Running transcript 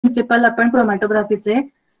Principal आपण क्रोमॅटोग्राफीचे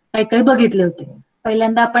काही काही बघितले होते.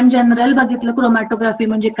 पहिल्यांदा आपण जनरल बघितलं क्रोमॅटोग्राफी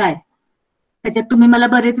म्हणजे काय. त्याच्यात तुम्ही मला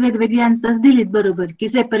बरेच वेगवेगळे आन्सर्स दिलीत बरोबर, की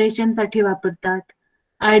सेपरेशन साठी वापरतात,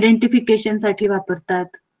 आयडेंटिफिकेशन साठी वापरतात.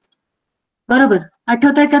 बरोबर,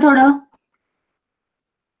 आठवतंय का थोडं?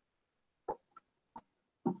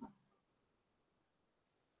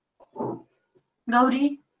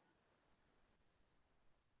 गौरी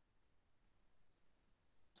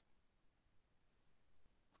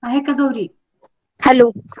आहे का? गौरी हॅलो,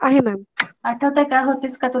 आहे मॅम. आठवतंय का?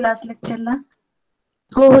 होतीस का तुला आज लेक्चरला?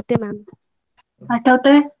 हो, होते मॅम.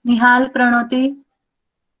 आठवतंय? निहाल, प्रणोती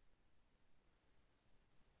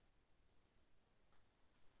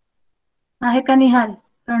आहे का? निहाल,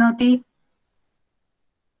 प्रणोती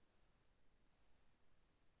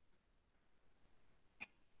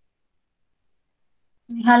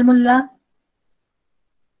निहाल मुल्ला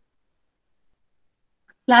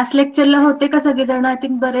लास्ट लेक्चरला होते का सगळेजण? आय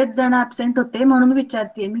थिंक बरेच जण ऍबसेंट होते म्हणून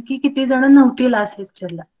विचारतेय मी की किती जण नव्हती लास्ट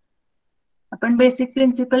लेक्चरला. आपण बेसिक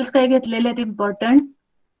प्रिन्सिपल्स काही घेतलेले आहेत इम्पॉर्टंट,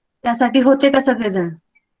 त्यासाठी होते का सगळेजण?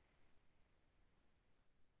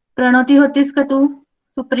 प्रणोती होतीस का तू?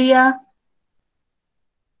 सुप्रिया?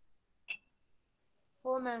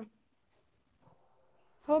 हो मॅम.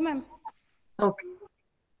 हो मॅम. ओके.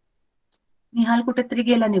 निहाल कुठेतरी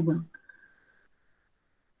गेला निघून.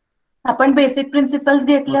 आपण बेसिक प्रिन्सिपल्स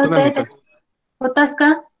घेतले होतो मॅम होते, इथं. होतास का?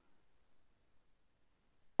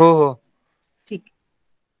 हो हो. ठीक.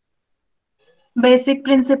 बेसिक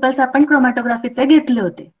प्रिन्सिपल्स आपण क्रोमॅटोग्राफीचे घेतले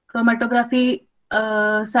होते. क्रोमॅटोग्राफी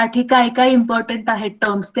साठी काय काय इम्पॉर्टंट आहेत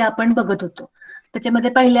टर्म्स ते आपण बघत होतो.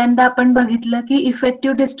 त्याच्यामध्ये पहिल्यांदा आपण बघितलं की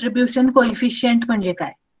इफेक्टिव्ह डिस्ट्रीब्युशन कोइफिशियंट म्हणजे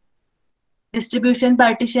काय. डिस्ट्रीब्युशन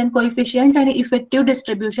पार्टिशन कोइफिशियंट आणि इफेक्टिव्ह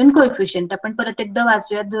डिस्ट्रीब्युशन कोइफिशियंट आपण परत एकदा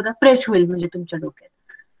वाचूयात, जरा फ्रेश होईल म्हणजे तुमच्या डोक्यात.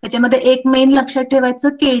 त्याच्यामध्ये एक मेन लक्षात ठेवायचं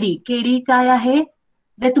केडी. केडी काय आहे?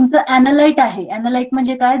 जे तुमचं अॅनालाइट आहे. अॅनालाइट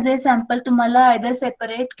म्हणजे काय? जे सॅम्पल तुम्हाला आयदर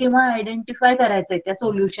सेपरेट किंवा आयडेंटिफाय करायचंय त्या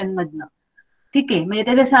सोल्युशन मधनं. ठीक आहे, म्हणजे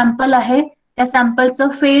ते जे सॅम्पल आहे त्या सॅम्पलचं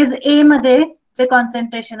फेज ए मध्ये जे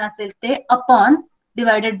कॉन्सन्ट्रेशन असेल ते upon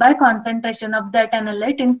divided by concentration of that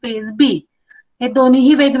अॅनालाइट in phase बी. हे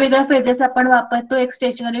दोन्हीही वेगवेगळ्या फेजेस आपण वापरतो. एक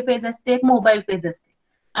स्टेशनरी फेज असते, एक मोबाईल फेज असते.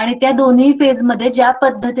 आणि त्या दोन्ही फेजमध्ये ज्या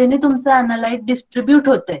पद्धतीने तुमचं अॅनालाइट डिस्ट्रीब्यूट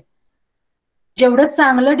होतंय, जेवढं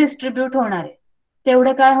चांगलं डिस्ट्रीब्यूट होणार आहे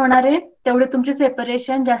तेवढं काय होणार आहे, तेवढे तुमचे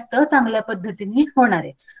सेपरेशन जास्त चांगल्या पद्धतीने होणार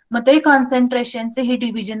आहे. मग ते कॉन्सन्ट्रेशनचे ही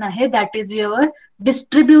डिव्हिजन आहे, that is your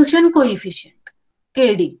distribution coefficient,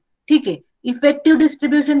 KD. ठीक आहे. इफेक्टिव्ह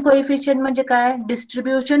डिस्ट्रीब्युशन कोइफिशियंट म्हणजे काय?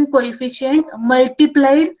 Distribution coefficient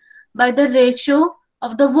multiplied by the ratio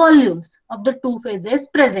of the volumes of the two phases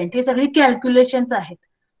present. ही सगळी कॅल्क्युलेशन्स आहेत.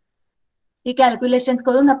 ही कॅल्क्युलेशन्स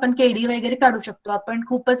करून आपण केडी वगैरे काढू शकतो. आपण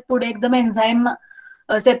खूपच पुढे एकदम एन्झाईम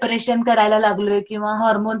सेपरेशन करायला लागलोय किंवा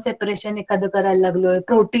हॉर्मोन सेपरेशन एखादं करायला लागलोय,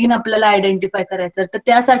 प्रोटीन आपल्याला आयडेंटिफाय करायचं, तर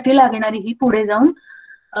त्यासाठी लागणारी ही पुढे जाऊन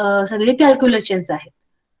सगळी कॅल्क्युलेशन्स आहेत.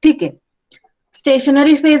 ठीक आहे.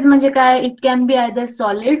 स्टेशनरी फेज म्हणजे काय? It can be either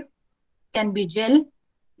solid, can be gel,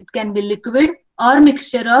 it can be liquid or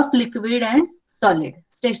mixture of liquid and solid.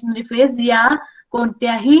 Stationary phase या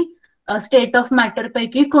कोणत्याही स्टेट ऑफ मॅटर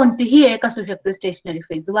पैकी कोणतीही एक असू शकते stationary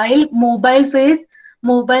phase. While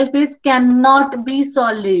mobile phase can not be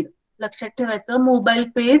solid. लक्षात ठेवायचं, mobile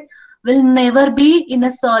phase will never be in a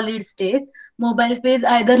solid state. Mobile phase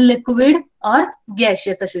either liquid or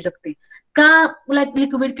gaseous असू शकते. का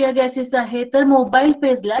लिक्विड किंवा गॅसियस आहे? तर मोबाईल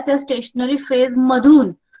फेजला त्या स्टेशनरी फेज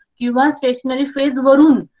मधून किंवा स्टेशनरी फेज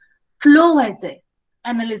वरून फ्लो व्हायचंय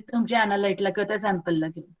तुमच्या अॅनालाइटला किंवा त्या सॅम्पलला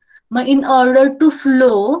घेऊन. मग in order to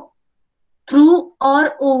flow through or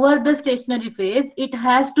over the stationary phase, it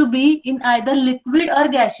has to be in either liquid or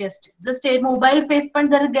gaseous state. जर मोबाईल फेज पण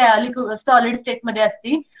जर सॉलिड स्टेट मध्ये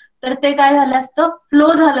असती तर ते काय झालं असतं?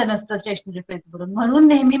 फ्लो झालं नसतं स्टेशनरी फेज वरून. म्हणून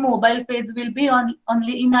नेहमी mobile phase will be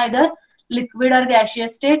only in either liquid और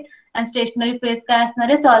gaseous state, and stationary phase काय असणार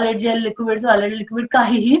आहे? Solid gel liquid, solid liquid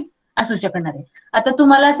काहीही असू शकणार आहे. आता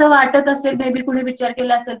तुम्हाला असं वाटत असेल, मे बी कुणी विचार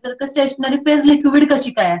केला असेल तर स्टेशनरी फेज लिक्विड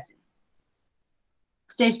कशी काय असेल?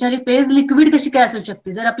 स्टेशनरी फेज लिक्विड कशी काय असू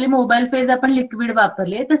शकते? जर आपली मोबाईल फेज आपण लिक्विड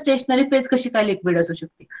वापरले तर स्टेशनरी फेज कशी काय लिक्विड असू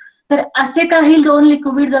शकते? तर असे काही दोन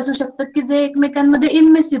लिक्विड असू शकतात की जे एकमेकांमध्ये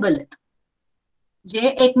इमिसिबल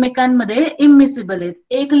आहेत.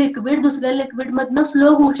 एक लिक्विड दुसऱ्या लिक्विड मधनं फ्लो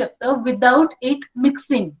होऊ शकतं विदाउट इट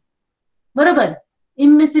मिक्सिंग. बरोबर?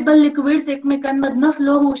 इमिसिबल लिक्विड्स एकमेकांमधनं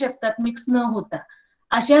फ्लो होऊ शकतात मिक्स न होता.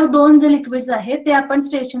 अशा दोन जे लिक्विड्स आहेत ते आपण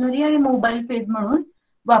स्टेशनरी आणि मोबाईल फेज म्हणून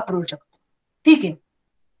वापरू शकतो. ठीक आहे.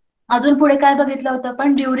 अजून पुढे काय बघितलं होतं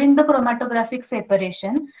आपण? During the chromatographic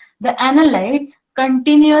separation the अॅनालाइट्स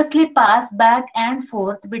continuously pass back and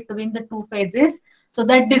forth between the two phases So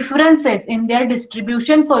that differences in their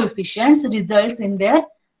distribution coefficients results in their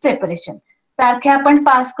separation. सारखे आपण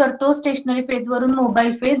पास करतो स्टेशनरी फेज वरून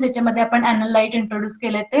मोबाईल फेज, ज्याच्यामध्ये आपण अॅनालाइट इंट्रोड्यूस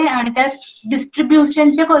केले ते, आणि त्या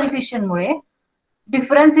डिस्ट्रीब्युशनच्या कोएफिशियंटमुळे,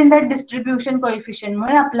 डिफरन्स इन दॅट डिस्ट्रीब्युशन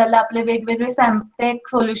कोएफिशियंटमुळे आपल्याला आपले वेगवेगळे सॅम्पटेक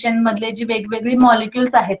सोल्युशन मधले जी वेगवेगळी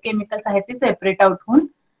मॉलिक्युल्स आहेत, केमिकल्स आहेत, ती सेपरेट आउट होऊन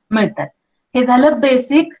मिळतात. हे झालं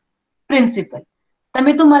बेसिक प्रिन्सिपल. तर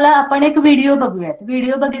मी तुम्हाला, आपण एक व्हिडिओ बघूयात.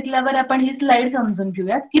 व्हिडिओ बघितल्यावर आपण ही स्लाइड समजून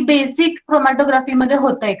घेऊयात की बेसिक क्रोमॅटोग्राफी मध्ये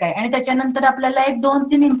होतंय काय, आणि त्याच्यानंतर आपल्याला एक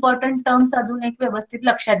 2-3 इम्पॉर्टंट टर्म्स अजून एक व्यवस्थित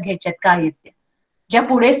लक्षात घ्यायच्यात काय येते, ज्या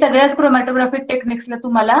पुढे सगळ्याच क्रोमॅटोग्राफिक टेक्निक्सला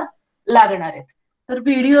तुम्हाला लागणार आहेत. तर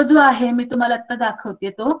व्हिडिओ जो आहे मी तुम्हाला आता दाखवते,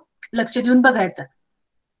 तो लक्ष देऊन बघायचा.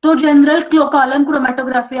 तो जनरल कॉलम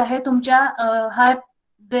क्रोमॅटोग्राफी आहे. तुमच्या हाय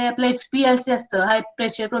जे आपलं HPLC असतं, हाय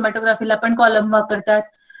प्रेशर क्रोमॅटोग्राफीला पण कॉलम वापरतात,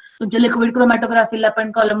 तुमच्या लिक्विड क्रोमॅटोग्राफीला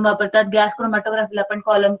पण कॉलम वापरतात, गॅस क्रोमॅटोग्राफीला पण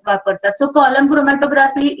कॉलम वापरतात. So column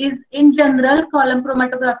chromatography is in general column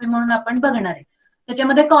chromatography म्हणून आपण बघणार आहे.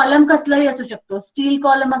 त्याच्यामध्ये कॉलम कसलाही असू शकतो, स्टील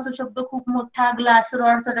कॉलम असू शकतो, खूप मोठा ग्लास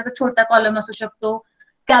रॉड सारखा छोटा कॉलम असू शकतो,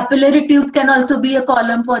 capillary tube can also be a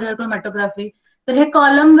column for your chromatography. तर हे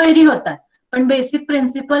कॉलम वेरी होतात, पण बेसिक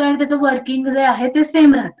प्रिन्सिपल आणि त्याचं वर्किंग जे आहे ते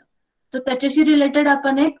सेम राहतं. सो त्याच्याशी रिलेटेड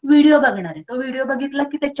आपण एक व्हिडिओ बघणार आहे. तो व्हिडिओ बघितला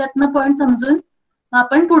की त्याच्यातनं पॉईंट समजून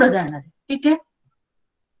आपण पुढे जाणार आहे. ठीक आहे.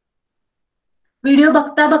 व्हिडिओ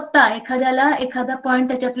बघता बघता एखाद्याला एखादा पॉईंट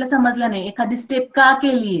त्याच्यातला समजला नाही, एखादी स्टेप का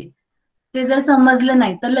केलीये ते जर समजलं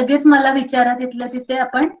नाही, तर लगेच मला विचारा, तिथल्या तिथे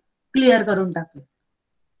आपण क्लिअर करून टाकू.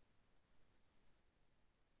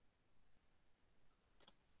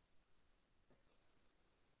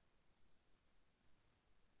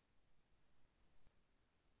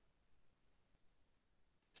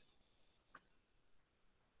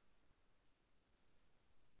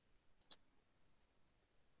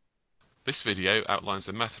 This video outlines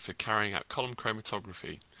the method for carrying out column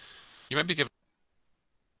chromatography. You may be given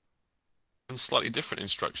slightly different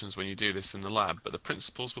instructions when you do this in the lab, but the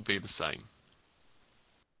principles will be the same.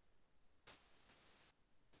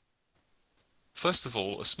 First of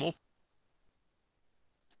all, a small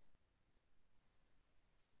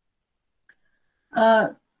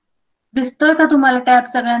दिसतोय का तुम्हाला tab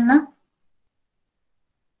सगळ्यांना?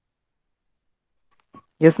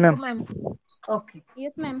 Yes ma'am. Okay.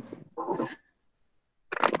 Yes ma'am.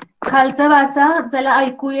 खालचा वाचा, ज्याला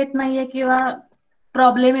ऐकू येत नाहीये किंवा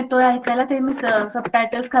प्रॉब्लेम येतोय ऐकायला, ते मी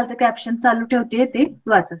सबटायटल्स खालचं कॅप्शन चालू ठेवते, ते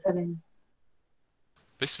वाचा सगळ्यांनी.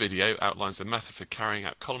 This video outlines the method for carrying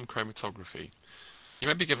out column chromatography. You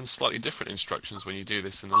may be given slightly different instructions when you do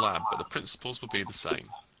this in the lab, but the principles will be the same.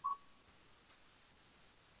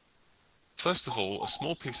 First of all, a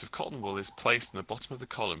small piece of cotton wool is placed in the bottom of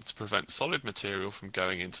the column to prevent solid material from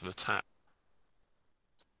going into the tap.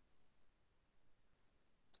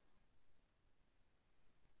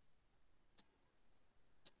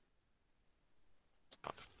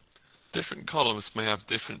 Different columns may have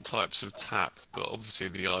different types of tap, but obviously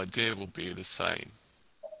the idea will be the same.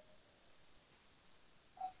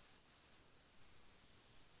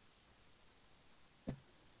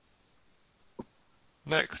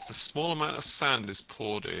 Next, a small amount of sand is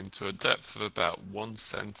poured in to a depth of about 1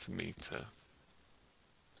 centimeter.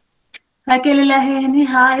 काय केलेलं आहे ह्यांनी,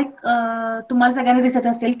 हा एक तुम्हाला सगळ्यांना दिसत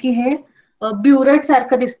असेल की हे ब्युरेट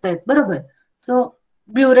सारखं दिसतंय, बरोबर. सो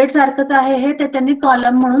ब्युरेट सारखंच आहे हे, ते त्यांनी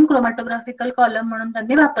कॉलम म्हणून, क्रोमॅटोग्राफिकल कॉलम म्हणून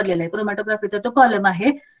त्यांनी वापरलेलं आहे. क्रोमॅटोग्राफीचा तो कॉलम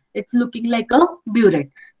आहे, it's looking like a burette.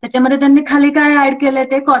 त्याच्यामध्ये त्यांनी खाली काय ऍड केलंय,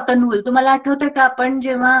 ते कॉटन वूल. तुम्हाला आठवतंय का, आपण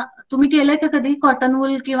जेव्हा, तुम्ही केलंय का कधी कॉटन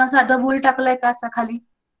वूल किंवा साधं वूल टाकलंय का असं खाली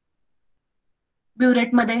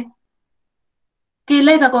ब्युरेट मध्ये?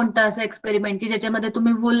 केलंय का कोणतं असं एक्सपेरिमेंट की ज्याच्यामध्ये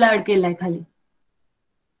तुम्ही वूल ऍड केलाय खाली?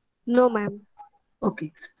 No ma'am. ओके.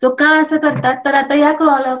 सो का असं करतात, तर आता या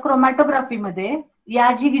क्रोमॅटोग्राफीमध्ये,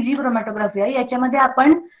 या जी क्रोमॅटोग्राफी आहे याच्यामध्ये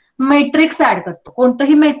आपण मॅट्रिक्स ऍड करतो.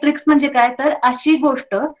 कोणतंही मॅट्रिक्स म्हणजे काय, तर अशी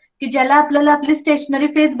गोष्ट की ज्याला आपल्याला आपली स्टेशनरी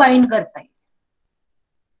फेज बाइंड करता येईल,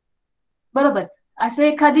 बरोबर. असं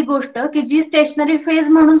एखादी गोष्ट की जी स्टेशनरी फेज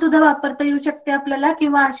म्हणून सुद्धा वापरता येऊ शकते आपल्याला,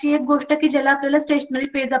 किंवा अशी एक गोष्ट की ज्याला आपल्याला स्टेशनरी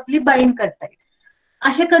फेज आपली बाइंड करता येईल.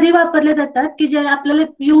 असे कधी वापरले जातात की जे आपल्याला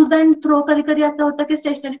यूज अँड थ्रो, कधी कधी असं होतं की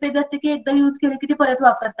स्टेशनरी फेज असते की एकदा यूज केली की ती परत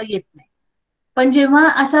वापरता येत नाही. पण जेव्हा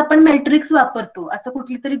असं आपण मॅट्रिक्स वापरतो, असं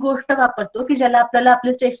कुठली तरी गोष्ट वापरतो की ज्याला आपल्याला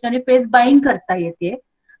आपली स्टेशनरी फेज बाइंड करता येते,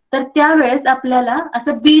 तर त्यावेळेस आपल्याला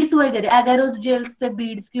असं बीड्स वगैरे, अगॅरोस जेल्सचे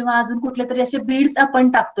बीड्स किंवा अजून कुठले तरी असे बीड्स आपण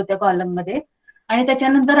टाकतो त्या कॉलम मध्ये, आणि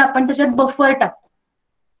त्याच्यानंतर आपण त्याच्यात बफर टाकतो,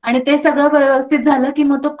 आणि ते सगळं व्यवस्थित झालं की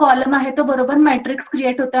मग तो कॉलम आहे तो बरोबर मॅट्रिक्स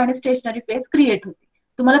क्रिएट होतो आणि स्टेशनरी फेज क्रिएट होते.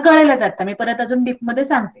 तुम्हाला कळेलच आता, मी परत अजून डीप मध्ये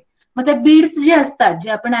सांगते. मग त्या बीड्स जे असतात, जे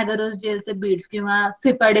आपण अॅगरोस जेलचे बीड्स किंवा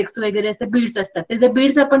सिपाडेक्स वगैरे असे बीड्स असतात, ते जे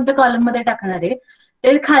बीड्स आपण त्या कॉलम मध्ये टाकणार आहे,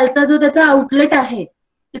 ते खालचा जो त्याचा आउटलेट आहे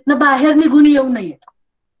तिथनं बाहेर निघून येऊ नयेत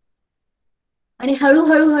आणि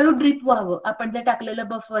हळूहळू हळू ड्रिप व्हावं आपण जे टाकलेलं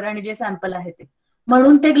बफर आणि जे सॅम्पल आहे ते.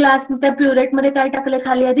 म्हणून ते ग्लास त्या प्युरेटमध्ये काय टाकले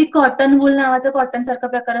खाली आधी कॉटन वूल नावाचा कॉटन सारखा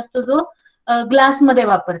प्रकार असतो जो ग्लासमध्ये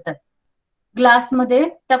वापरतात. ग्लासमध्ये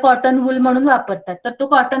त्या कॉटन वूल म्हणून वापरतात. तर तो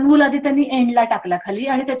कॉटन वूल आधी त्यांनी एंडला टाकला खाली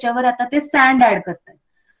आणि त्याच्यावर आता ते सँड ऍड करतात.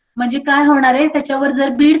 म्हणजे काय होणार आहे, त्याच्यावर जर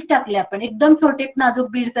बीड्स टाकले आपण, एकदम छोटे नाजूक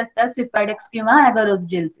बीड्स असतात सिपाडेक्स किंवा अॅगरोस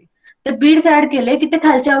जेलचे, ते बीड्स ऍड केले की ते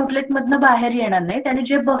खालच्या आउटलेट मधनं बाहेर येणार नाहीत आणि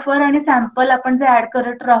जे बफर आणि सॅम्पल आपण जे ऍड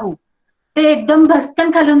करत राहू ते एकदम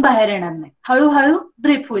भस्कन खालून बाहेर येणार नाही, हळूहळू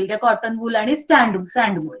ड्रिप होईल त्या कॉटन वूल आणि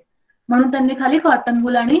सँडमुळे. म्हणून त्यांनी खाली कॉटन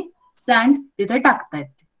वूल आणि सँड तिथे टाकतायत.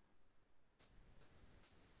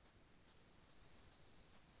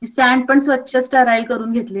 सँड पण स्वच्छ स्टराईल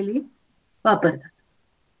करून घेतलेली वापरतात.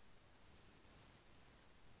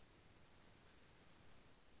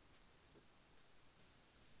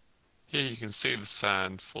 Here you can see the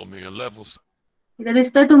sand forming a level. इथे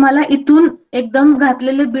दिसतंय तुम्हाला, इथून एकदम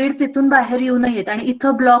घातलेले बीड्स इथून बाहेर येऊ नयेत आणि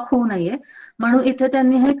इथं ब्लॉक होऊ नये म्हणून इथे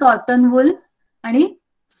त्यांनी हे कॉटन वूल आणि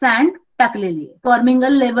सँड टाकलेली आहे. Forming a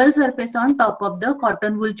level surface on top of the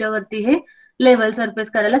cotton वूलच्या वरती हे लेवल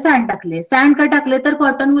सरफेस करायला सँड टाकले. सँड का टाकले तर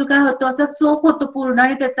कॉटन वूल काय होतं, असं सोक होतं पूर्ण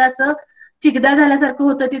आणि त्याचं असं चिकदा झाल्यासारखं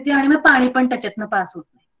होतं तिथे आणि मग पाणी पण त्याच्यातनं पास होत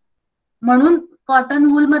नाही. म्हणून कॉटन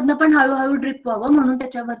वूल मधनं पण हळूहळू ड्रिप व्हावं म्हणून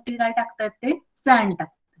त्याच्यावरती काय टाकतात ते सँड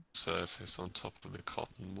टाकतात. Surface on top of the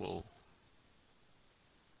cotton wool.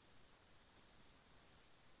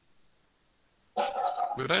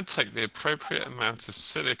 We then take the appropriate amount of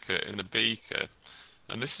silica in a beaker,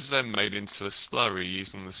 and this is then made into a slurry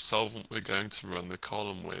using the solvent we're going to run the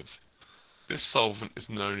column with. This solvent is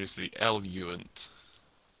known as the eluent.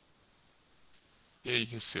 Here you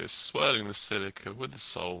can see us swirling the silica with the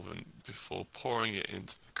solvent before pouring it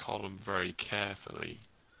into the column very carefully.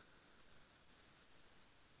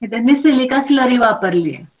 त्यांनी silica slurry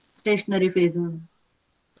वापरली आहे stationary phase म्हणून.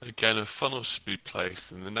 Again, a funnel should be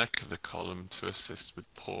placed in the neck of the column to assist with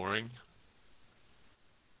pouring.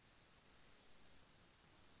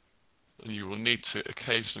 And you will need to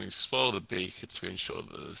occasionally swirl the beaker to ensure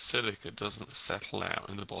that the silica doesn't settle out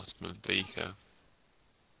in the bottom of the beaker.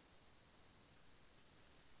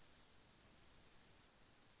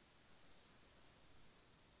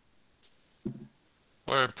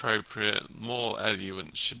 Where appropriate, more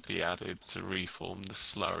eluent should be added to reform the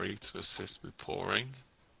slurry to assist with pouring.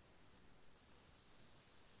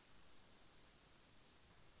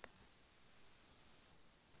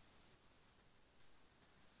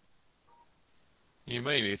 You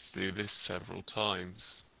may need to do this several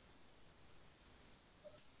times.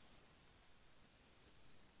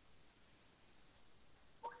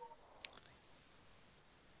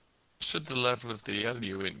 Should the level of the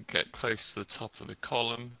eluent get close to the top of the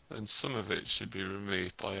column, then some of it should be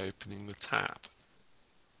removed by opening the tap.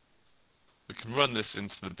 We can run this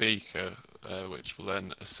into the beaker, which will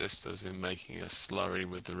then assist us in making a slurry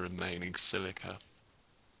with the remaining silica.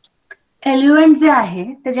 एल्युएंट जे आहे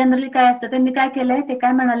ते generally काय असतं, त्यांनी काय केलंय ते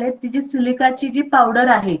काय म्हणाले, ती जी सिलिकाची जी पावडर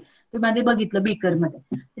आहे तुम्ही आधी बघितलं बीकर मध्ये,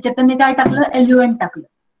 त्याच्यात त्यांनी काय टाकलं, एल्युएंट टाकलं.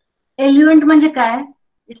 एल्युएंट म्हणजे काय,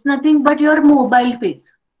 it's nothing but your mobile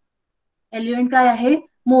phase. एल्युएंट काय आहे,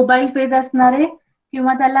 मोबाईल फेज असणारे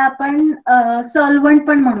किंवा त्याला आपण सॉल्व्हंट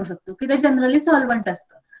पण म्हणू शकतो की ते जनरली सॉल्व्हंट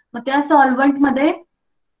असतं. मग त्या सॉल्व्हंट मध्ये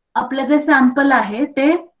आपलं जे सॅम्पल आहे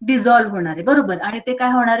ते डिझॉल्व्ह होणार आहे, बरोबर, आणि ते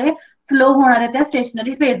काय होणार आहे, फ्लो होणार आहे त्या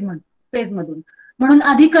स्टेशनरी फेज मधून. म्हणून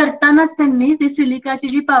आधी करतानाच त्यांनी ती सिलिकाची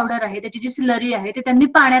जी पावडर आहे त्याची जी स्लरी आहे ती त्यांनी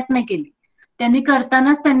पाण्यात नाही केली. त्यांनी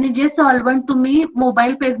करतानाच त्यांनी जे सॉल्व्हंट तुम्ही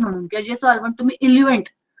मोबाईल फेज म्हणून किंवा जे सॉल्व्हंट तुम्ही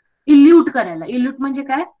इल्यूट करायला, इल्यूट म्हणजे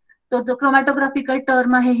काय, तो जो क्रोमॅटोग्राफिकल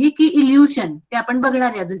टर्म आहे ही की इल्युशन, ते आपण बघणार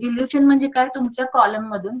आहे अजून. इल्युशन म्हणजे काय, तुमच्या कॉलम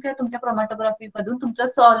मधून किंवा तुमच्या क्रोमॅटोग्राफी मधून तुमचं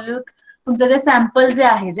सॉल्यूट, तुमचं जे सॅम्पल जे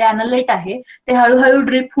आहे, जे अॅनालाइट आहे ते हळूहळू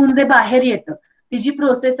ड्रिप होऊन जे बाहेर येतं, ती जी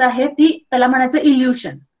प्रोसेस आहे ती त्याला म्हणायचं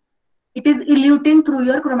इल्युशन. It is इल्युटिंग through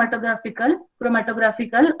your chromatographic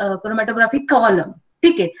column.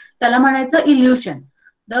 ठीक आहे, त्याला म्हणायचं इल्युशन.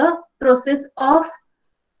 The process of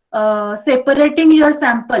separating your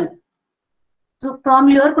sample from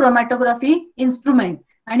your chromatography instrument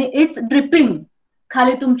आणि इट्स ड्रिपिंग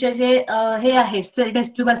खाली तुमचे जे हे आहे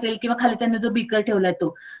टेस्ट ट्यूब असेल किंवा खाली त्यांनी जो बीकर ठेवलाय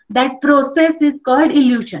तो, दॅट प्रोसेस इज कॉल्ड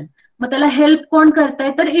इल्युशन. मग त्याला हेल्प कोण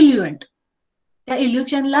करताय तर इल्युएंट. त्या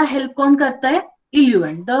इल्युशनला हेल्प कोण करताय,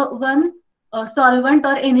 इल्युएंट. The one solvent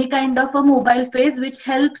or any kind of a mobile phase which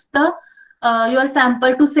helps the your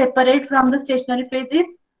sample to separate from the stationary phase is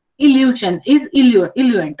इल्युशन is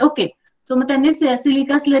इल्युएंट. Okay. So मग त्यांनी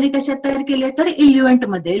सिलिका स्लरी कशात तयार केली आहे तर इल्युएंट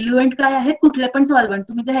मध्ये. इल्युएंट काय आहे? कुठले पण सॉल्व्हंट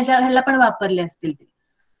तुम्ही जर ह्याला पण वापरले असतील ते.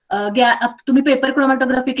 तुम्ही पेपर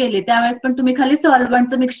क्रोमॅटोग्राफी केली त्यावेळेस पण तुम्ही खाली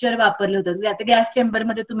सॉल्व्हंटचं मिक्सचर वापरलं होतं. आता गॅस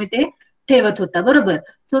चेंबरमध्ये तुम्ही ते ठेवत होता बरोबर.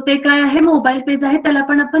 सो ते काय आहे? मोबाईल पेज आहे, त्याला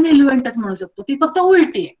पण आपण इल्युएंटच म्हणू शकतो. ती फक्त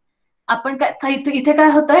उलटी आहे. आपण इथे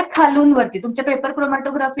काय होतंय? खालून वरती तुमच्या पेपर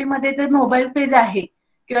क्रोमॅटोग्राफीमध्ये जे मोबाईल पेज आहे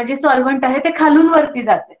किंवा जे सॉल्व्हंट आहे ते खालून वरती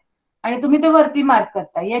जाते आणि तुम्ही ते वरती मार्क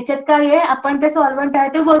करता. याच्यात काय आहे? आपण ते सॉल्व्हंट आहे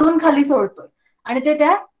ते वरून खाली सोडतोय आणि ते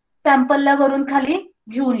त्या सॅम्पलला वरून खाली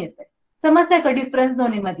घेऊन येतंय. समजतंय का डिफरन्स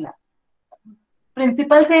दोन्ही मधला?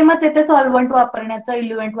 प्रिन्सिपल सेमच आहे ते सॉल्व्हंट वापरण्याचं,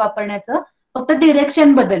 इल्युएंट वापरण्याचं, फक्त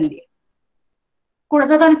डिरेक्शन बदलली.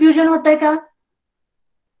 कुणाचं कन्फ्युजन होतंय का?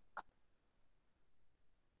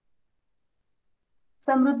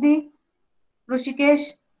 समृद्धी,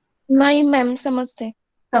 ऋषिकेश? नाही मॅम, समजते.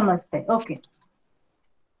 समजतंय. Okay.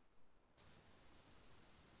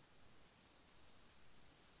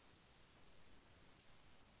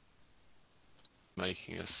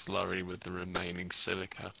 Making a slurry with the remaining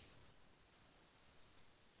silica.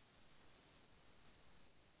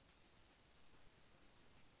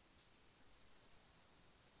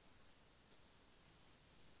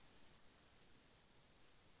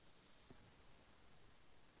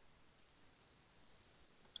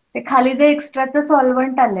 ते खाली जे एक्स्ट्राचं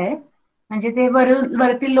सॉल्व्हंट आलंय म्हणजे जे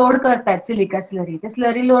वरती लोड करतायत सिलिका स्लरी, ते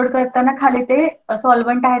स्लरी लोड करताना खाली ते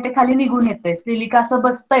सॉल्व्हंट आहे ते खाली निघून येतंय. सिलिका असं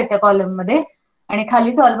बसतंय त्या कॉलम मध्ये आणि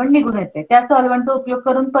खाली सॉल्व्हंट निघून येते. त्या सॉल्व्हंटचा उपयोग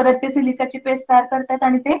करून परत ते सिलिकाची पेस्ट तयार करतात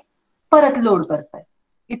आणि ते परत लोड करतात.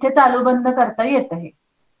 इथे चालू बंद करता येतं हे.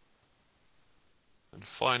 And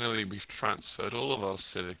finally, we've transferred all of our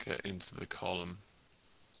silica into the column.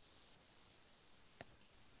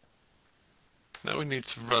 Now we need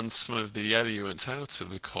to run some of the eluent out of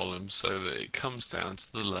the column so that it comes down to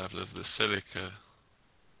the level of the silica.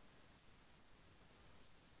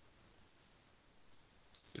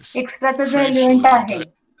 एक्स्ट्राचं जे element आहे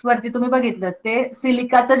वरती तुम्ही बघितलं ते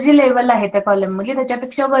सिलिकाचं जे level आहे त्या column मध्ये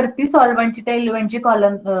त्याच्यापेक्षा वरती सॉल्व्हंटची त्या एलिमेंटची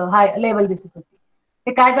कॉलम लेवल दिसत होती.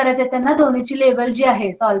 ते काय करायचं? त्यांना दोन्हीची लेवल जी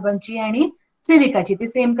आहे सॉल्व्हंटची आणि सिलिकाची ती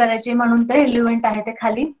सेम करायची म्हणून ते एलिमेंट आहे ते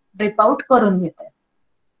खाली ड्रिप आउट करून घेतात.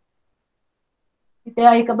 इथे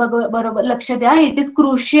ऐका बरोबर लक्ष द्या. It is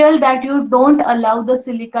crucial that you don't allow the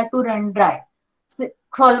silica to run dry.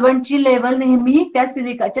 सॉल्व्हंटची level नेहमी त्या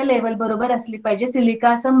सिलिकाच्या लेवल बरोबर असली पाहिजे. सिलिका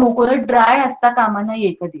असं मोकळं ड्राय असता कामा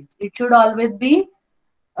नये कधीच. It should always be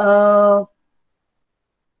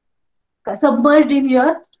submerged in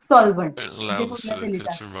your solvent. Don't allow the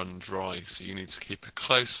silica to run dry, so you need to keep a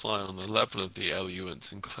close eye on the level of the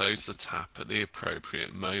eluent and close the tap at the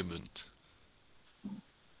appropriate moment.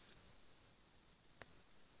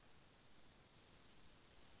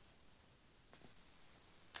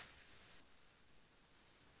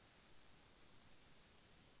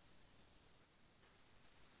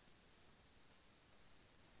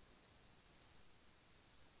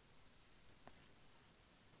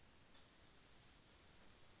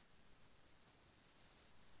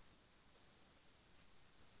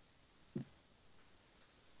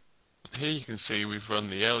 Here you can see we've run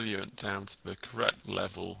the eluent down to the correct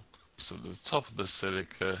level so that the top of the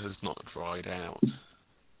silica has not dried out.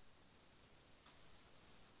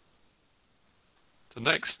 The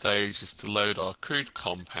next stage is to load our crude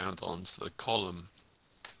compound onto the column.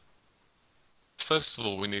 First of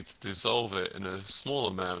all, we need to dissolve it in a small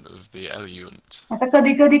amount of the eluent. आता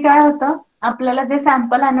कधी कधी काय होतं? आपल्याला जे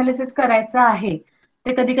sample analysis करायचं आहे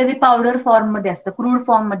ते कधी कधी पावडर फॉर्म मध्ये असतं, क्रूड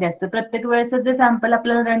फॉर्म मध्ये असतं. प्रत्येक वेळेस जे सॅम्पल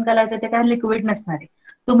आपल्याला रन करायचं ते काय लिक्विड नसणार आहे.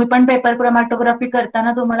 तुम्ही पण पेपर क्रोमॅटोग्राफी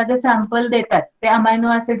करताना तुम्हाला जे सॅम्पल देतात ते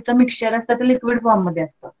अमायनो ऍसिडचं मिक्सचर असतं ते लिक्विड फॉर्म मध्ये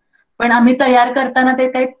असतं. पण आम्ही तयार करताना ते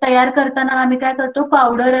काही तयार करताना आम्ही काय करतो?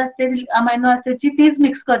 पावडर असते अमायनो ऍसिडची तीच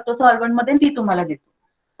मिक्स करतो सॉल्व्हंट मध्ये, ती तुम्हाला देतो.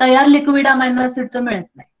 तयार लिक्विड अमायनो ऍसिडचं मिळत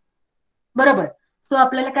नाही बरोबर. सो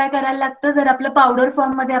आपल्याला काय करायला लागतं? जर आपलं पावडर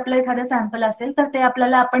फॉर्म मध्ये आपलं एखादं सॅम्पल असेल तर ते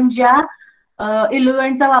आपल्याला आपण ज्या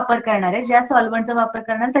इल्युएंटचा वापर करणार आहे, ज्या सॉल्व्हंटचा वापर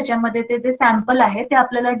करणार त्याच्यामध्ये ते जे सॅम्पल आहे ते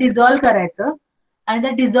आपल्याला डिझॉल्व्ह करायचं आणि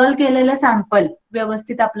जर डिझॉल्व्ह केलेलं सॅम्पल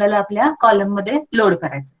व्यवस्थित आपल्याला आपल्या कॉलम मध्ये लोड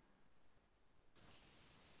करायचं.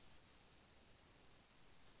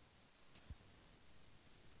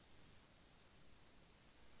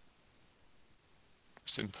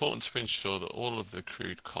 It's important to ensure that all of the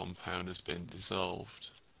crude compound has been dissolved.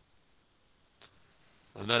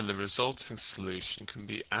 And then the resulting solution can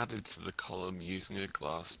be added to the column using a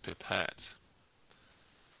glass pipette.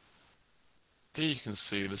 Here you can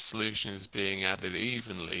see the solution is being added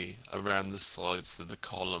evenly around the sides of the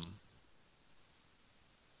column.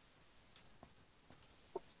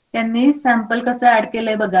 त्यांनी sample कसं add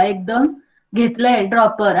केलंय बघा, एकदम घेतलंय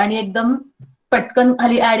dropper आणि एकदम पटकन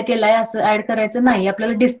खाली ऍड केलाय, असं ऍड करायचं नाही,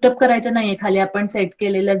 आपल्याला डिस्टर्ब करायचं नाहीये. खाली आपण सेट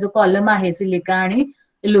केलेला जो कॉलम आहे सिलिका आणि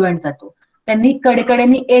इल्युएंटचा, तो त्यांनी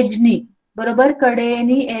कडेकडेनी एजनी, बरोबर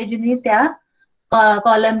कडेनी एजनी त्या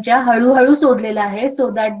कॉलमच्या हळूहळू सोडलेला आहे, so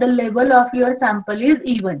that the level of your sample is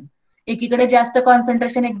even. एकीकडे जास्त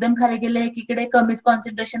कॉन्सन्ट्रेशन एकदम खाली गेलं, एकीकडे कमीच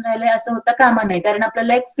कॉन्सन्ट्रेशन राहिलंय, असं होता कामा नाही. कारण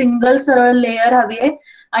आपल्याला एक सिंगल सरळ लेअर हवी आहे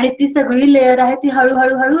आणि ती सगळी लेअर आहे ती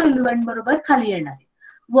हळूहळू हळू इल्युएंट बरोबर खाली येणार आहे.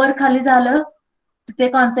 वर खाली झालं तिथे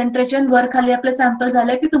कॉन्सन्ट्रेशन, वर खाली आपलं सॅम्पल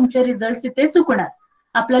झालं की तुमचे रिझल्ट तिथे चुकणार.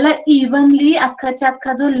 आपल्याला इव्हनली अख्खाच्या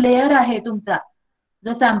अख्खा जो लेअर आहे तुमचा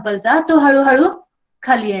जो सॅम्पलचा, तो हळूहळू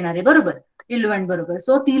खाली येणार आहे, बरोबर इल्युएंट बरोबर.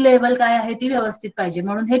 सो ती लेवल काय आहे ती व्यवस्थित पाहिजे,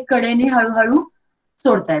 म्हणून हे कडेने हळूहळू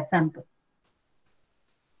सोडतायत सॅम्पल.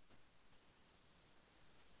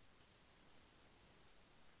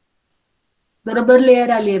 बरोबर लेअर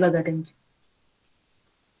आली आहे बघा त्यांची.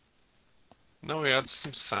 Now we add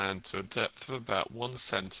some sand to a depth of about 1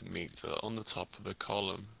 centimeter on the top of the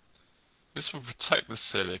column. This will protect the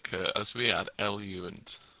silica as we add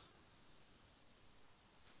eluent.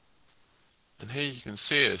 And here you can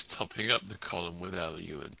see us topping up the column with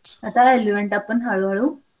eluent. आता एल्युएंट आपण हळूहळू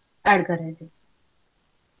add करायचे.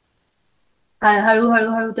 हळूहळू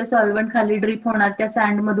हळू ते solvent खाली drip होणार त्या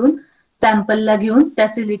सँड मधून, सॅम्पलला घेऊन त्या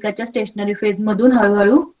सिलिकाच्या स्टेशनरी फेज मधून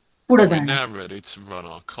हळूहळू पुढे We're जाणार. now ready to run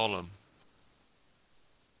our column.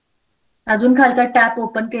 अजून खालचा टॅप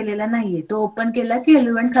ओपन केलेला नाहीये, तो ओपन केला की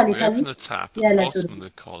एल्युएंट So खाली we खाली open the tap at the यायला bottom सुरू. of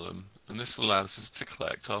the column, and this allows us to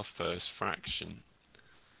collect our first fraction.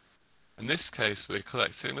 In this case, we're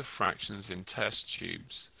collecting the fractions in test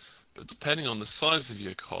tubes, but depending on the size of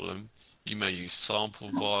your column, you may use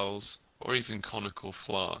sample vials or even conical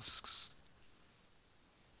flasks.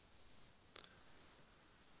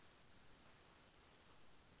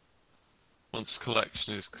 Once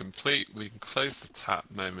collection is complete, we can close the tap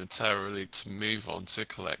momentarily to move on to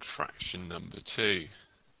collect fraction number 2.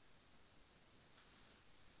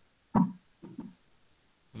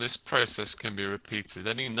 This process can be repeated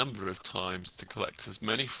any number of times to collect as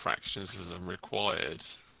many fractions as are required.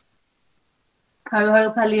 हळूहळू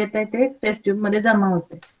खाली येत आहे ते taste tube मध्ये जमा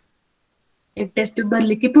होते. एक taste tube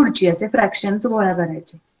भरली की पुढची असे फ्रॅक्शन्स गोळा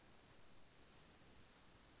करायचे.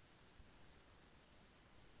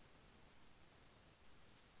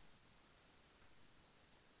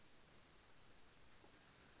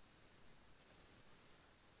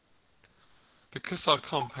 Because our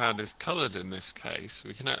compound is coloured in this case,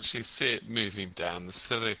 we can actually see it moving down the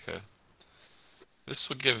silica. This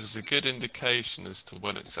will give us a good indication as to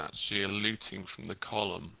when it's actually eluting from the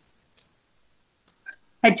column.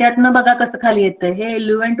 ह्याच्यातनं बघा कसं खाली येतं, हे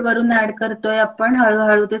एल्युएंट वरून add करतोय आपण,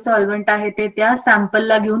 हळूहळू ते सॉल्व्हंट आहे ते त्या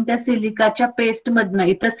सॅम्पलला घेऊन त्या सिलिकाच्या पेस्ट मधनं,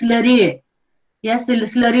 इथं स्लरी आहे, या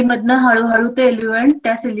स्लरी मधनं हळूहळू ते एल्युएंट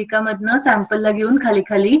त्या सिलिका मधनं सॅम्पलला घेऊन खाली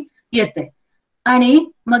खाली येते. आणि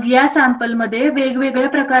मग या सॅम्पलमध्ये वेगवेगळ्या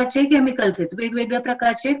प्रकारचे केमिकल्स आहेत, वेगवेगळ्या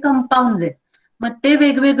प्रकारचे कंपाऊंड आहेत. मग ते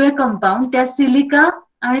वेगवेगळे कंपाऊंड त्या सिलिका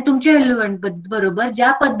आणि तुमच्या एल्युएंट बरोबर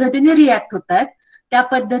ज्या पद्धतीने रिॲक्ट होत आहेत त्या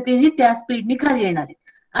पद्धतीने त्या स्पीडने खाली येणार आहेत.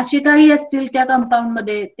 असे काही असतील त्या कंपाऊंड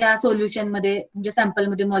मध्ये, त्या सोल्युशन मध्ये, म्हणजे सॅम्पल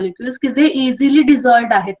मध्ये मॉलिक्युल्स की जे इझिली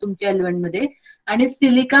डिझॉल्व्ड आहेत तुमच्या एल्युएंट मध्ये, आणि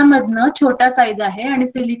सिलिका मधनं छोटा साईज आहे आणि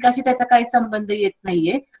सिलिकाशी त्याचा काही संबंध येत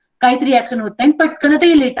नाहीये, काहीच रिॲक्शन होत नाही, पटकन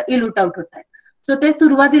ते इल्यूट आउट होत आहे. सो ते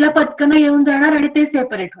सुरुवातीला पटकन येऊन जाणार आणि ते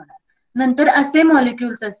सेपरेट होणार. नंतर असे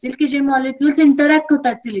मॉलिक्युल्स असतील की जे मॉलिक्युल्स इंटरॅक्ट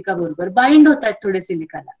होतात सिलिका बरोबर, बाइंड होत आहेत थोडे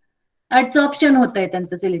सिलिकाला, ऍब्सॉर्प्शन होत आहे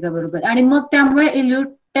त्यांचं सिलिका बरोबर, आणि मग त्यामुळे इल्यूट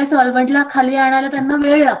त्या सॉल्व्हंटला खाली आणायला त्यांना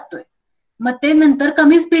वेळ लागतोय. मग ते नंतर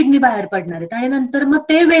कमी स्पीडनी बाहेर पडणार आहेत आणि नंतर मग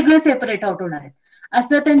ते वेगळे सेपरेट आउट होणार आहेत.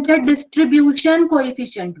 असं त्यांच्या distribution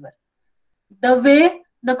कोइफिशियंटवर, the way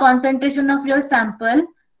the concentration of your sample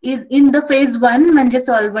is in the phase 1 म्हणजे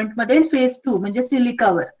सॉल्व्हंट मध्ये, फेज 2 म्हणजे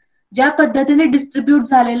सिलिकावर ज्या पद्धतीने डिस्ट्रीब्यूट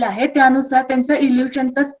झालेलं आहे त्यानुसार त्यांच्या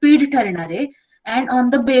इल्युशनचा स्पीड ठरणार आहे. And on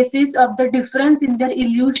the basis of the difference in दर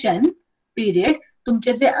इल्युशन पिरियड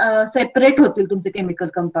तुमचे जे सेपरेट होतील तुमचे केमिकल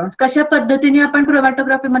कंपाऊंड. कशा पद्धतीने आपण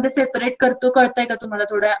क्रोमॅटोग्राफी मध्ये सेपरेट करतो कळतंय का तुम्हाला?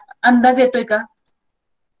 थोडा अंदाज येतोय का?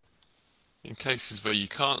 In cases where you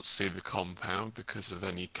can't see the compound because of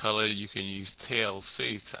any colour, you can use TLC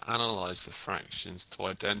to analyse the fractions to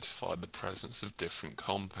identify the presence of different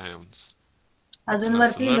compounds. अजून And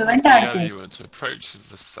as the वरती level of eleven the add केलं. eluent approaches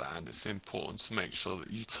the sand, it's important to make sure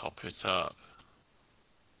that you top it up.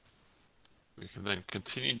 We can then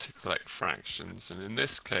continue to collect fractions, and in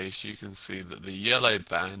this case you can see that the yellow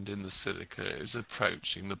band in the silica is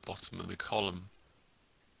approaching the bottom of the column.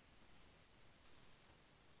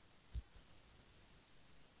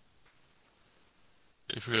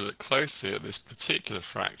 If we look closely at this particular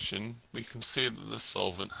fraction, we can see that the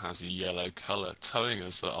solvent has a yellow colour, telling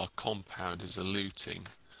us that our compound is eluting.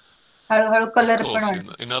 हळूहळू Of colour पण course,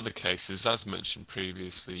 वाढतो. in other cases, as mentioned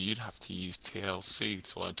previously, you'd have to use TLC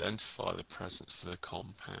to identify the presence of the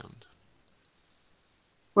compound.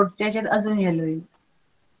 पुढच्या ह्याच्यात अजून yellow येईल.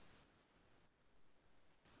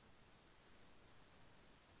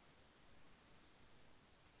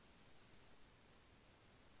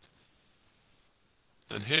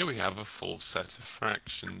 And here we have a full set of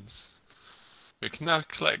fractions. We can now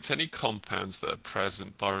collect any compounds that are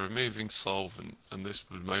present by removing solvent, and this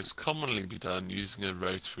would most commonly be done using a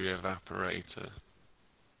rotary evaporator.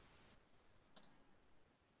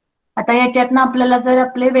 आता याच्यातनं आपल्याला जर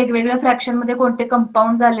आपले वेगवेगळ्या fraction मध्ये कोणते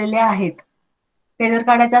compound झालेले आहेत ते जर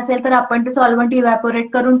काढायचं असेल तर आपण ते सॉल्व्हंट इव्हॅपोरेट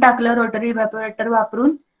करून टाकलं रोटरी इव्हॅपोरेटर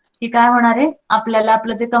वापरून की काय होणार आहे, आपल्याला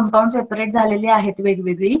आपलं जे कंपाऊंड सेपरेट झालेले आहेत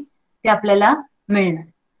वेगवेगळी ते आपल्याला मिळणार.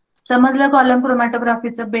 समजलं कॉलम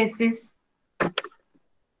क्रोमॅटोग्राफीचं बेसिस.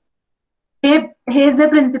 हे जे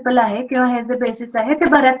प्रिन्सिपल आहे किंवा हे जे बेसिस आहे ते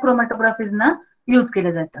बऱ्याच क्रोमॅटोग्राफीजना यूज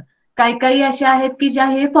केलं जातं. काही अशा आहेत की ज्या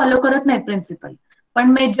हे फॉलो करत नाहीत प्रिन्सिपल,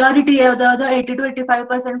 पण मेजॉरिटी जवळजवळ 80 to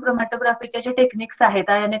 85% क्रोमॅटोग्राफीचे जे टेक्निक्स आहेत,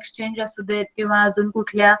 आयन एक्सचेंज असू देत किंवा अजून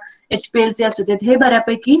कुठल्या HPLC असू देत, हे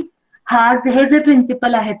बऱ्यापैकी हे जे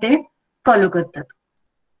प्रिन्सिपल आहे ते फॉलो करतात.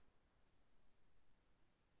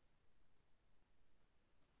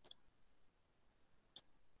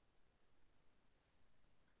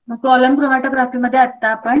 मग कॉलम क्रोमॅटोग्राफीमध्ये आता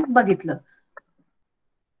आपण बघितलं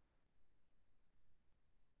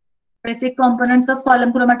basic components of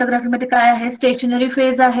column chromatography मध्ये काय आहे. स्टेशनरी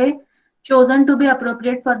फेज आहे, chosen to be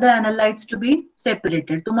appropriate for the analytes to be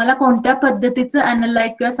separated. तुम्हाला कोणत्या पद्धतीचं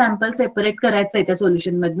अॅनालाइट किंवा सॅम्पल सेपरेट करायचंय त्या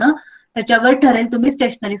सोल्युशन मधनं त्याच्यावर ठरेल तुम्ही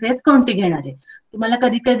स्टेशनरी फेज कोणती घेणार आहे. तुम्हाला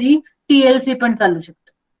कधी कधी TLC पण चालू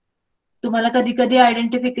शकतो. तुम्हाला कधी कधी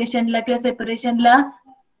आयडेंटिफिकेशनला किंवा सेपरेशनला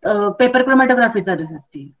पेपर क्रोमॅटोग्राफी चालू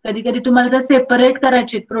शकते. कधी कधी तुम्हाला जर सेपरेट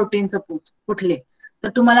करायचे प्रोटीन सपोज कुठले, तर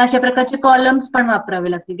तुम्हाला अशा प्रकारचे कॉलम्स पण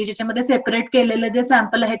वापरावे लागतील की ज्याच्यामध्ये सेपरेट केलेलं जे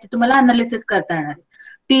सॅम्पल आहे ते तुम्हाला अनालिसिस करता येणार आहे.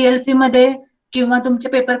 TLC मध्ये किंवा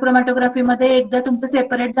तुमच्या पेपर क्रोमॅटोग्राफी मध्ये एकदा तुमचं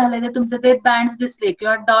सेपरेट झालेले तुमचे ते बँड्स दिसले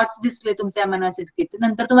किंवा डॉट्स दिसले तुमचे अमायनो ऍसिड किट,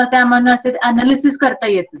 नंतर तुम्हाला ते अमायनो ऍसिड अनालिसिस करता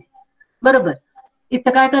येत नाही. बरोबर.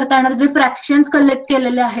 इथं काय करता येणार, जे फ्रॅक्शन्स कलेक्ट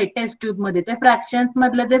केलेले आहेत टेस्ट ट्यूब मध्ये त्या फ्रॅक्शन्स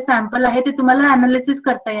मधलं जे सॅम्पल आहे ते तुम्हाला अनालिसिस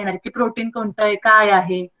करता येणार की प्रोटीन कोणतं आहे, काय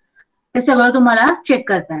आहे, ते सगळं तुम्हाला चेक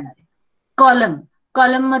करता येणार आहे.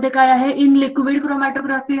 कॉलम मध्ये काय आहे, इन लिक्विड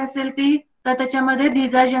क्रोमॅटोग्राफी असेल ती तर त्याच्यामध्ये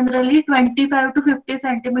these R generally 25 to 50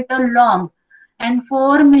 centimetre long and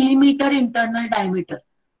 4 millimetre internal diameter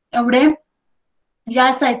एवढे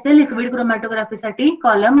या साईजचे लिक्विड क्रोमॅटोग्राफीसाठी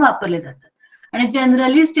कॉलम वापरले जातात आणि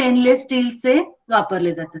जनरली स्टेनलेस स्टीलचे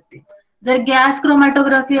वापरले जातात. ते जर गॅस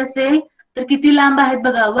क्रोमॅटोग्राफी असेल तर किती लांब आहेत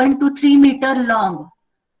बघा, 1 to 3 metre long,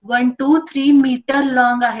 1 to 3 metre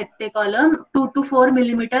long आहेत ते column, 2 to 4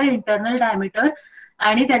 millimetre internal diameter,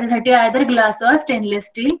 आणि त्याच्यासाठी आयदर ग्लास और स्टेनलेस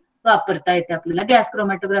स्टील वापरता येते आपल्याला gas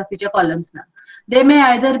क्रोमॅटोग्राफीच्या कॉलम्सना. They may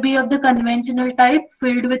either B of the conventional type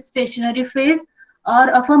filled with stationary phase और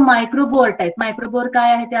ऑफ अ मायक्रोबोर टाइप. मायक्रोबोर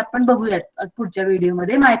काय आहे ते आपण बघूयात पुढच्या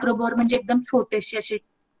व्हिडिओमध्ये. मायक्रोबोर म्हणजे एकदम छोटेसे असे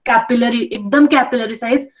एकदम कॅपिलरी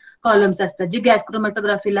साईज कॉलम्स असतात जे गॅस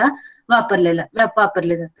क्रोमॅटोग्राफीला वापरले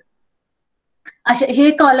जातात. असे हे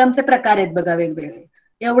कॉलमचे प्रकार आहेत बघा वेगवेगळे.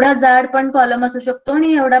 एवढा जाड पण कॉलम असू शकतो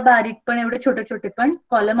आणि एवढा बारीक पण, एवढे छोटे छोटे पण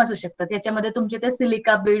कॉलम असू शकतात. याच्यामध्ये तुमचे ते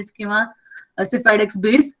सिलिका बीड्स किंवा सिफॅडेक्स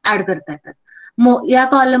बीड्स ऍड करता येतात. या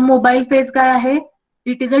कॉलम मोबाईल फेज काय आहे,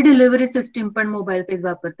 it is a delivery system पण मोबाईल फेज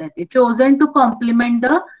वापरता येते. Chosen to complement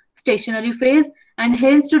the stationary phase and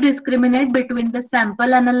hence to discriminate between the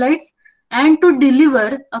sample अनालाइट्स and to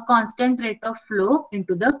deliver a constant rate of flow in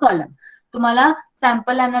to the column. तुम्हाला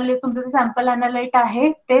तुमचं sample अनालाइट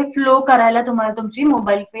आहे ते flow करायला तुम्हाला तुमची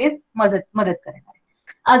मोबाईल फेज मदत करणार आहे.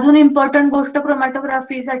 अजून इम्पॉर्टंट गोष्ट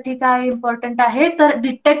क्रोमॅटोग्राफीसाठी काय इम्पॉर्टंट आहे तर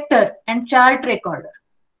डिटेक्टर अँड चार्ट रेकॉर्डर.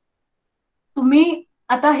 तुम्ही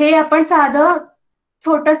आता हे आपण साधं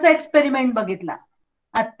छोटस एक्सपेरिमेंट बघितला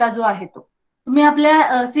आत्ता जो आहे तो, तुम्ही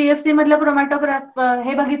आपल्या CFC मधलं क्रोमॅटोग्राफ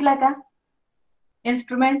हे बघितलाय का,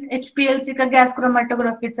 इन्स्ट्रुमेंट HPLC का गॅस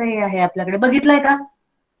क्रोमॅटोग्राफीचं हे आहे आपल्याकडे, बघितलंय का?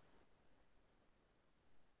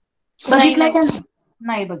 बघितलंय का?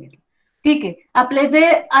 नाही बघितलं. ठीक आहे.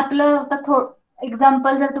 आपलं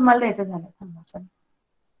एक्झाम्पल जर तुम्हाला द्यायचं झालं आपण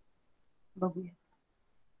बघूया.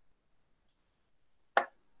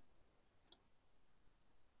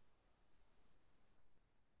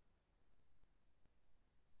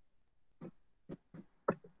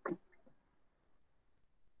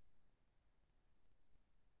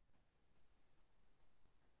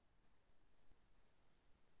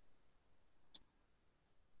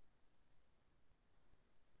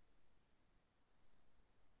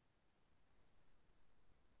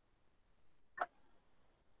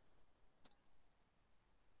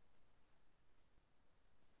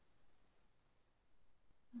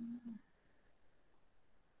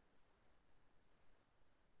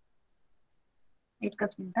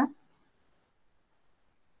 एकच मिनिट.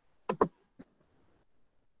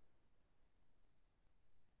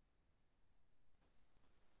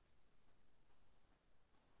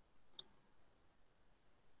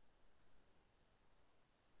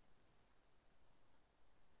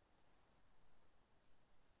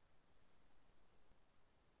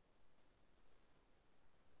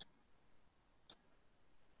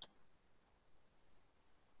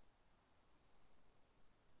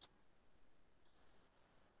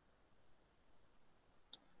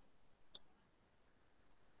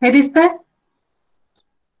 हे दिसतंय?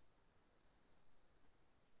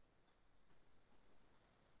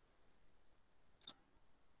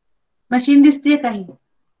 मशीन दिसतीये काही?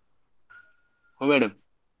 हो मॅडम.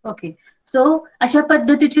 ओके. सो अशा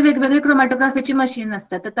पद्धतीची वेगवेगळी क्रोमॅटोग्राफीची मशीन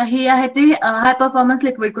असतात. आता ही आहे ती high performance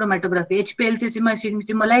liquid chromatography, HPLC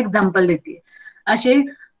मशीनची मला एक्झाम्पल देते. असे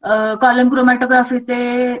कॉलम क्रोमॅटोग्राफीचे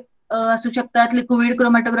असू शकतात, लिक्विड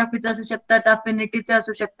क्रोमॅटोग्राफीचे असू शकतात, अफिनिटीचे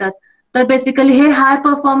असू शकतात. तर बेसिकली हे हाय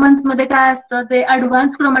परफॉर्मन्स मध्ये काय असतं, जे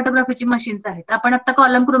ऍडव्हान्स क्रोमॅटोग्राफीची मशीन्स आहेत. आपण आता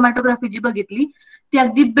कॉलम क्रोमॅटोग्राफी जी बघितली ती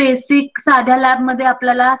अगदी बेसिक साध्या लॅबमध्ये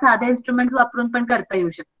आपल्याला साध्या इन्स्ट्रुमेंट वापरून पण करता येऊ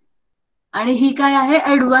शकते. आणि ही काय आहे,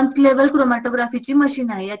 ऍडव्हान्स लेवल क्रोमॅटोग्राफीची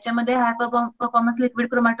मशीन आहे. याच्यामध्ये हाय परफॉर्मन्स लिक्विड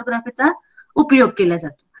क्रोमॅटोग्राफीचा उपयोग केला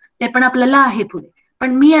जातो. ते पण आपल्याला आहे पुढे.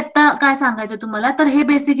 पण मी आता काय सांगायचं तुम्हाला, तर हे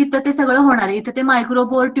बेसिक इथं ते सगळं होणार आहे. इथे ते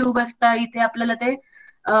मायक्रोबोर ट्यूब असतात, इथे आपल्याला ते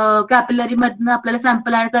कॅपिलरी मधनं आपल्याला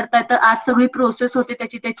सॅम्पल ऍड करता येतं, आज सगळी प्रोसेस होते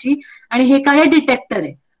त्याची. आणि हे काय डिटेक्टर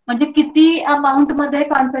आहे, म्हणजे किती अमाऊंट मध्ये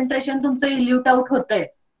कॉन्सन्ट्रेशन तुमचं इल्युट आउट होतंय,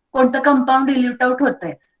 कोणतं कंपाऊंड इल्युट आउट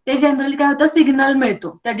होतंय, ते जनरली काय होतं, सिग्नल मिळतो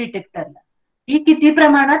त्या डिटेक्टरला की किती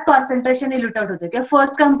प्रमाणात कॉन्सन्ट्रेशन इल्युट आउट होतं. किंवा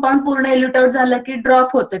फर्स्ट कंपाऊंड पूर्ण इल्युट आउट झालं की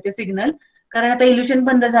ड्रॉप होतं ते सिग्नल, कारण आता इल्युशन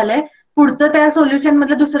बंद झालंय. पुढचं त्या सोल्युशन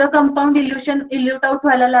मधलं दुसरं कंपाऊंड इल्युट आउट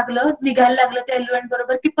व्हायला लागलं, निघायला लागलं त्या इल्युएंट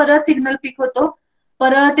बरोबर, की परत सिग्नल पिक होतो,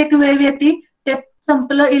 परत एक वेव येते, ते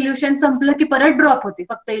संपलं, इल्युशन संपलं की परत ड्रॉप होते,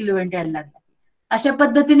 फक्त इल्युएंट यायला लागला. अशा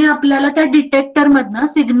पद्धतीने आपल्याला त्या डिटेक्टर मधनं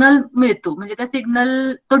सिग्नल मिळतो, म्हणजे त्या सिग्नल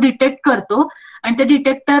तो डिटेक्ट करतो. आणि ते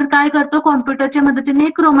डिटेक्टर काय करतो, कॉम्प्युटरच्या मदतीने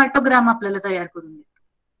क्रोमॅटोग्राम आपल्याला तयार करून देतो.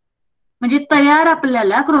 म्हणजे तयार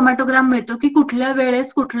आपल्याला क्रोमॅटोग्राम मिळतो की कुठल्या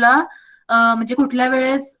वेळेस म्हणजे कुठल्या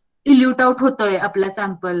वेळेस इल्युट आउट होतोय आपला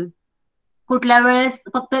सॅम्पल, कुठल्या वेळेस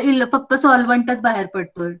फक्त सॉल्व्हंटच बाहेर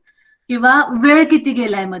पडतोय, किंवा वेळ किती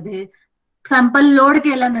गेलाय मध्ये, सॅम्पल लोड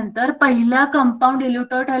केल्यानंतर पहिला कंपाऊंड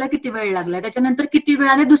इल्युट आउट व्हायला किती वेळ लागलाय, त्याच्यानंतर किती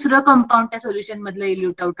वेळाने दुसरं कंपाऊंड त्या सोल्युशन मधलं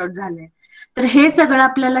इल्युट आउट झालंय. तर हे सगळं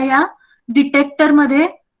आपल्याला या डिटेक्टर मध्ये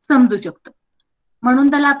समजू शकतो. म्हणून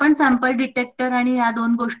त्याला आपण सॅम्पल डिटेक्टर आणि या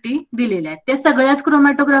दोन गोष्टी दिलेल्या आहेत. ते सगळ्याच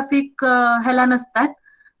क्रोमॅटोग्राफिक ह्याला नसतात,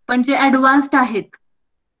 पण जे ऍडव्हान्स्ड आहेत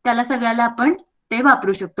त्याला सगळ्याला आपण ते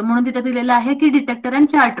वापरू शकतो. म्हणून तिथे दिलेलं आहे की detector and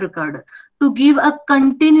chart recorder to give a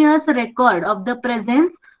continuous record of the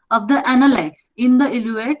presence of the analytes in the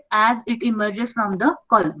eluate as it emerges from the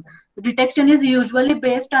column. Detection is usually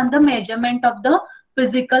based on the measurement of the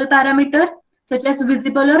physical parameter such as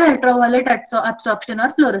visible or ultraviolet absorption or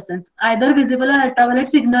fluorescence. Either visible or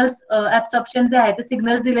ultraviolet signals absorption जे आहे ते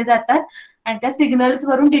signals दिले जातात आणि त्या signals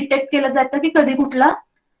वरून detect केलं जातं की कधी कुठला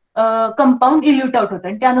कंपाऊंड इल्युट आउट होतं,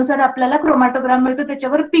 आणि त्यानुसार आपल्याला क्रोमॅटोग्राम मिळतो,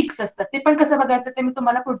 त्याच्यावर पिक्स असतात. ते पण कसं बघायचं ते मी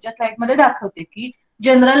तुम्हाला पुढच्या स्लाइडमध्ये दाखवते की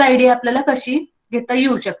जनरल आयडिया आपल्याला कशी घेता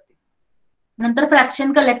येऊ शकते. नंतर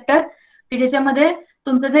फ्रॅक्शन कलेक्टर, की ज्याच्यामध्ये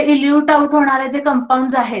तुमचं जे इल्युट आउट होणारे जे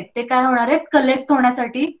कंपाऊंड आहेत ते काय होणार आहेत, कलेक्ट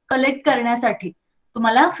करण्यासाठी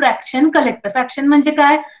तुम्हाला फ्रॅक्शन कलेक्टर, फ्रॅक्शन म्हणजे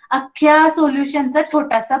काय, अख्ख्या सोल्युशनचा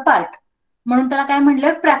छोटासा पार्ट, म्हणून त्याला काय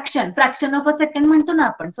म्हणलं, फ्रॅक्शन ऑफ अ सेकंड म्हणतो ना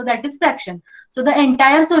आपण, so that is fraction. So the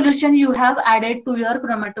entire solution you have added to your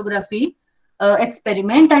chromatography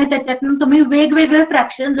experiment, आणि त्याच्यातून तुम्ही वेगवेगळे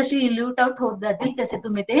फ्रॅक्शन जसे इल्युट आउट होत जातील तसे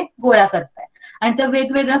तुम्ही ते गोळा करताय. आणि त्या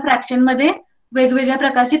वेगवेगळ्या फ्रॅक्शन मध्ये वेगवेगळ्या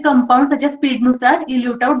प्रकारचे कंपाऊंड त्याच्या स्पीडनुसार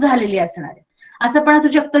इल्युट आउट झालेली असणार आहे. असं पण असू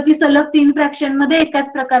शकतं की सलग 3 फ्रॅक्शन मध्ये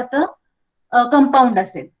एकाच प्रकारचं कंपाऊंड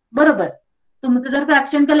असेल, बरोबर. तुमचं जर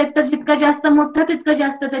फ्रॅक्शन कलेक्टर जितकं जास्त मोठं तितकं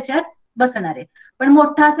जास्त त्याच्यात बसणार आहे. पण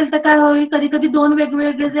मोठा असेल तर काय होईल, कधी कधी 2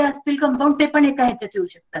 वेगवेगळे जे असतील कंपाऊंड ते पण एका ह्याच्यात येऊ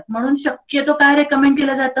शकतात. म्हणून शक्यतो काय रेकमेंड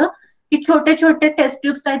केलं जातं की छोटे छोटे टेस्ट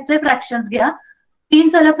ट्यूब साईजचे फ्रॅक्शन्स घ्या. 3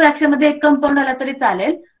 सलग फ्रॅक्शन मध्ये एक कंपाऊंड आला तरी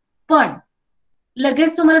चालेल, पण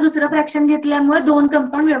लगेच तुम्हाला दुसरं फ्रॅक्शन घेतल्यामुळे 2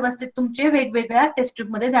 कंपाऊंड व्यवस्थित तुमचे वेगवेगळ्या टेस्ट ट्यूब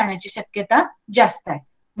मध्ये जाण्याची शक्यता जास्त आहे.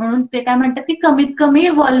 म्हणून ते काय म्हणतात की कमीत कमी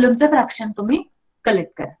व्हॉल्यूमचं फ्रॅक्शन तुम्ही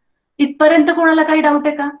कलेक्ट करा. इथपर्यंत कोणाला काही डाऊट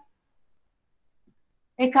आहे का?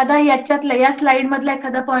 एखादा याच्यातला या स्लाइड मधला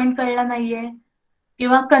एखादा पॉइंट कळला नाहीये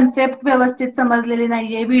किंवा कन्सेप्ट व्यवस्थित समजलेली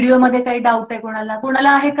नाहीये, व्हिडिओमध्ये काही डाऊट आहे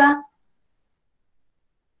कोणाला आहे का?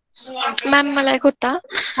 मॅम मला एक होता,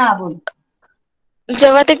 हा बोल.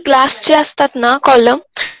 जेव्हा ते ग्लासचे असतात ना कॉलम,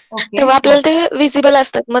 ओके. तेव्हा आपल्याला ते विजिबल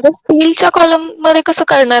असतात. मग स्टीलच्या कॉलम मध्ये कसं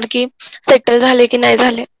कळणार की सेटल झाले की नाही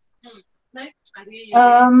झाले?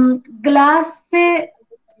 ग्लासचे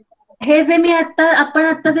हे जे आपण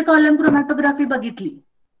आता जे कॉलम क्रोमॅटोग्राफी बघितली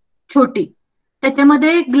छोटी,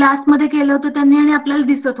 त्याच्यामध्ये ग्लासमध्ये केलं होतं त्यांनी आणि आपल्याला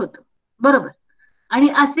दिसत होतं, बरोबर. आणि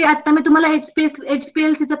असे आता मी तुम्हाला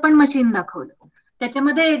HPLCचं पण मशीन दाखवलं.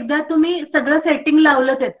 त्याच्यामध्ये एकदा तुम्ही सगळं सेटिंग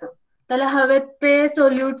लावलं त्याला हवेत ते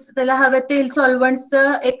सोल्युट्स, त्याला हवेत ते सॉल्व्हंट्स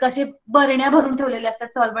एक असे बरण्या भरून ठेवलेले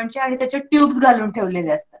असतात सॉल्व्हंटच्या, आणि त्याच्यात ट्यूब्स घालून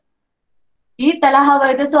ठेवलेले असतात की त्याला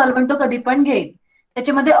हवंय ते सॉल्व्हंट तो कधी पण घेईल.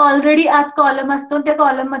 त्याच्यामध्ये ऑलरेडी आत कॉलम असतो, त्या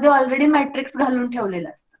कॉलम मध्ये ऑलरेडी मॅट्रिक्स घालून ठेवलेलं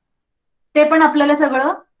असतं. ते पण आपल्याला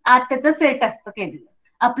सगळं आत त्याचं सेट असतं केलेलं.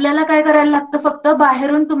 आपल्याला काय करायला लागतं, फक्त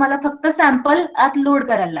बाहेरून तुम्हाला फक्त सॅम्पल आत लोड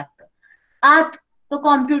करायला लागतं. आत तो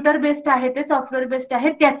कॉम्प्युटर बेस्ड आहे, ते सॉफ्टवेअर बेस्ड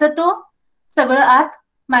आहे, त्याचं तो सगळं आत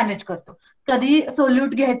मॅनेज करतो. कधी सोल्यूट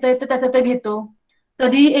घ्यायचंय तर त्याचं ते घेतो,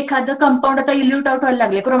 कधी एखादं कंपाऊंड आता इल्यूट आउट व्हायला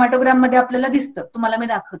लागले क्रोमॅटोग्राम मध्ये आपल्याला दिसतं. तुम्हाला मी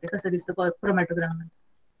दाखवते कसं दिसतं क्रोमॅटोग्राम मध्ये.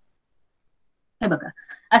 हे बघा,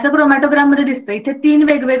 असं क्रोमॅटोग्राम मध्ये दिसतं. इथे तीन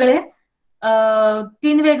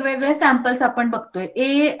वेगवेगळे सॅम्पल्स आपण बघतोय.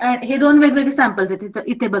 हे दोन वेगवेगळे सॅम्पल्स आहेत.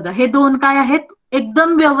 इथे बघा, हे दोन काय आहेत,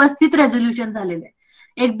 एकदम व्यवस्थित रेझोल्युशन झालेलं आहे,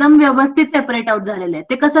 एकदम व्यवस्थित सेपरेट आउट झालेलं आहे.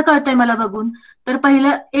 ते कसं कळतंय मला बघून, तर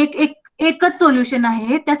पहिलं एकच सोल्युशन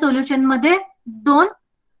आहे, त्या सोल्युशन मध्ये दोन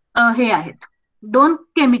हे आहेत, दोन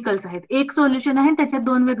केमिकल्स आहेत. एक सोल्युशन आहे त्याच्यात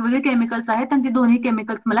दोन वेगवेगळे केमिकल्स आहेत आणि ती दोन्ही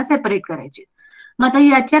केमिकल्स मला सेपरेट करायचे. मग आता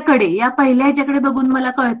या पहिल्या ह्याच्याकडे बघून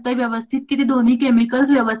मला कळतंय व्यवस्थित की ती दोन्ही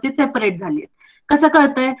केमिकल्स व्यवस्थित सेपरेट झाली. कसं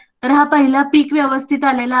कळतंय, तर हा पहिला पीक व्यवस्थित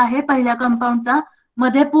आलेला आहे पहिल्या कंपाऊंडचा,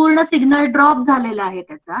 मध्ये पूर्ण सिग्नल ड्रॉप झालेला आहे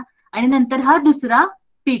त्याचा, आणि नंतर हा दुसरा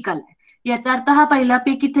पीक आलाय. याचा अर्थ हा पहिला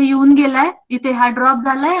पीक इथे येऊन गेलाय, इथे हा ड्रॉप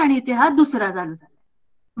झालाय आणि इथे हा दुसरा चालू झालाय,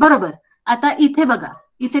 बरोबर. आता इथे बघा,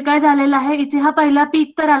 इथे काय झालेलं आहे, इथे हा पहिला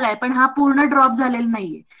पीक तर आलाय पण हा पूर्ण ड्रॉप झालेला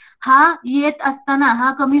नाहीये. हा येत असताना,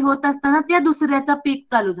 हा कमी होत असताना त्या दुसऱ्याचा पीक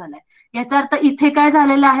चालू झालाय. याचा अर्थ इथे काय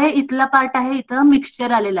झालेलं आहे, इथला पार्ट आहे, इथं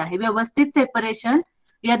मिक्सचर आलेलं आहे, व्यवस्थित सेपरेशन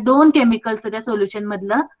या दोन केमिकल्स त्या सोल्युशन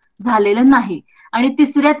मधलं झालेलं नाही. आणि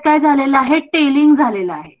तिसऱ्यात काय झालेलं आहे, टेलिंग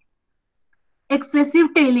झालेलं आहे, एक्सेसिव्ह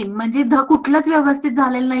टेलिंग, म्हणजे कुठलंच व्यवस्थित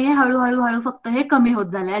झालेलं नाहीये, हळूहळू फक्त हे कमी होत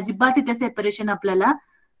झालंय, अजिबात इथे सेपरेशन आपल्याला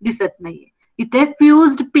दिसत नाहीये. इथे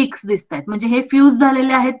फ्युज्ड पिक्स दिसत आहेत, म्हणजे हे फ्यूज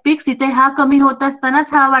झालेले आहेत पिक्स. इथे हा कमी होत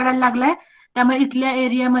असतानाच हा वाढायला लागलाय, त्यामुळे इथल्या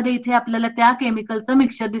एरियामध्ये इथे आपल्याला त्या केमिकलचं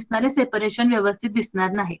मिक्सचर दिसणार आहे, सेपरेशन व्यवस्थित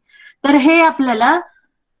दिसणार नाही. तर हे आपल्याला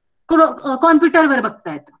कॉम्प्युटरवर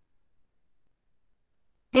बघता येतं.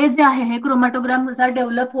 हे जे आहे, हे क्रोमॅटोग्राम जसा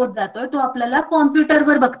डेव्हलप होत जातोय तो आपल्याला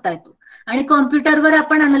कॉम्प्युटरवर बघता येतो, आणि कॉम्प्युटरवर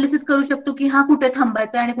आपण अनालिसिस करू शकतो की हा कुठे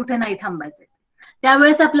थांबायचा आणि कुठे नाही थांबायचंय.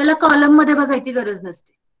 त्यावेळेस आपल्याला कॉलम मध्ये बघायची गरज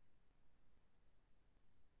नसते,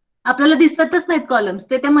 आपल्याला दिसतच नाहीत कॉलम्स,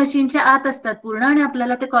 ते त्या मशीनच्या आत असतात पूर्ण आणि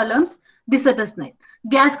आपल्याला ते कॉलम्स दिसतच नाहीत.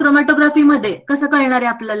 गॅस क्रोमॅटोग्राफी मध्ये कसं कळणार आहे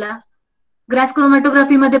आपल्याला, गॅस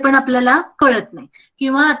क्रोमॅटोग्राफी मध्ये पण आपल्याला कळत नाही.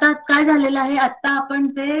 किंवा आता काय झालेलं आहे, आता आपण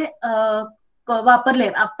जे वापरले,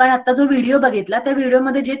 आपण आता जो व्हिडिओ बघितला त्या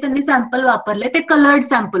व्हिडिओमध्ये जे त्यांनी सॅम्पल वापरले ते कलर्ड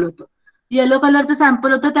सॅम्पल होतं, येलो कलरचं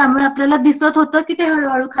सॅम्पल होतं, त्यामुळे आपल्याला दिसत होतं की ते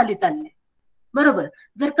हळूहळू खाली चाललंय, बरोबर.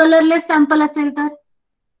 जर कलरलेस सॅम्पल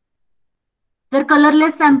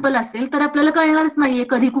असेल तर आपल्याला कळणारच नाहीये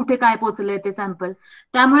कधी कुठे काय पोहोचलंय ते सॅम्पल.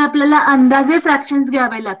 त्यामुळे आपल्याला अंदाजे फ्रॅक्शन्स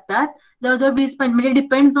घ्यावे लागतात, जवळजवळ 20, म्हणजे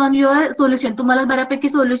डिपेंड्स ऑन युअर सोल्युशन. तुम्हाला बऱ्यापैकी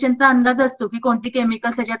सोल्युशनचा अंदाज असतो की कोणती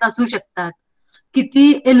केमिकल्स त्याच्यात असू शकतात,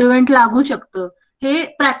 किती एलिमेंट लागू शकतं. हे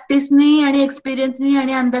प्रॅक्टिसनी आणि एक्सपिरियन्सनी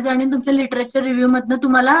आणि अंदाजाने तुमच्या लिटरेचर रिव्ह्यू मधनं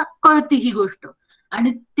तुम्हाला कळती ही गोष्ट,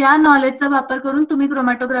 आणि त्या नॉलेजचा वापर करून तुम्ही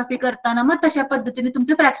क्रोमॅटोग्राफी करताना मग तशा पद्धतीने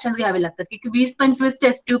तुमचे फ्रॅक्शन्स घ्यावे लागतात की 20-25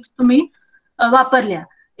 टेस्ट ट्यूब्स तुम्ही वापरल्या,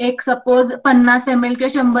 एक सपोज 50 ml किंवा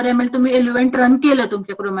 100 ml तुम्ही एलिमेंट रन केलं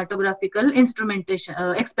तुमच्या क्रोमॅटोग्राफिकल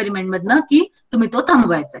इन्स्ट्रुमेंटेशन एक्सपेरिमेंट मधनं की तुम्ही तो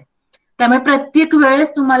थांबवायचा आहे. त्यामुळे प्रत्येक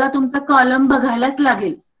वेळेस तुम्हाला तुमचा कॉलम बघायलाच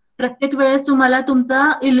लागेल, प्रत्येक वेळेस तुम्हाला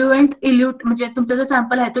तुमचा इल्यूट म्हणजे तुमचा जो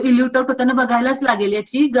सॅम्पल आहे तो इल्यूट आउट होताना बघायलाच लागेल,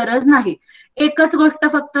 याची गरज नाही. एकच गोष्ट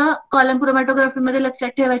फक्त कॉलम क्रोमॅटोग्राफी मध्ये लक्षात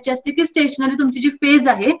ठेवायची असते की स्टेशनरी तुमची जी फेज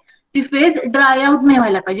आहे ती फेज ड्राय आउट नाही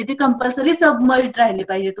व्हायला पाहिजे, ती कंपल्सरी सबमर्ज राहिली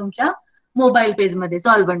पाहिजे तुमच्या मोबाईल पेज मध्ये,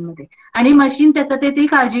 सॉल्व्हंट मध्ये, आणि मशीन त्याचं ते ती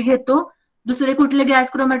काळजी घेतो. दुसरे कुठले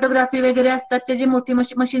गॅस क्रोमॅटोग्राफी वगैरे असतात ते जे मोठी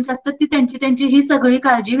मशीन्स असतात ती त्यांची ही सगळी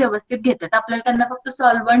काळजी व्यवस्थित घेतात. आपल्याला त्यांना फक्त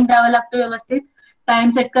सॉल्व्हंट द्यावं लागतं, व्यवस्थित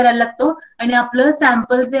टाइम सेट करायला लागतो, आणि आपलं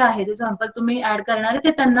सॅम्पल जे आहे, जे सॅम्पल तुम्ही ऍड करणार आहे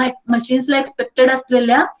ते त्यांना मशीन्सला एक्सपेक्टेड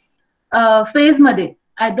असलेल्या फेज मध्ये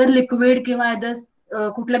आयदर लिक्विड किंवा आयदर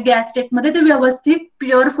कुठल्या गॅस स्टेट मध्ये ते व्यवस्थित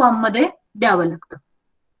प्युअर फॉर्म मध्ये द्यावं लागतं.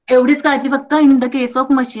 एवढीच काळजी फक्त in the case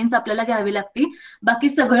of machines आपल्याला घ्यावी लागती, बाकी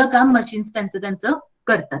सगळं काम मशीन्स त्यांचं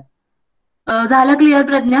करतात. झालं क्लिअर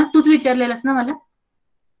प्रज्ञा? तूच विचारलेलंस ना मला?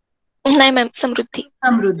 नाही मॅम, समृद्धी.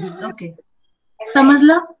 समृद्धी, ओके.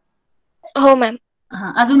 समजलं? हो मॅम.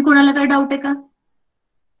 हा, अजून कोणाला काही डाऊट आहे का?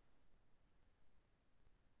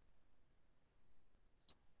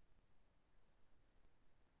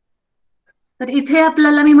 तर इथे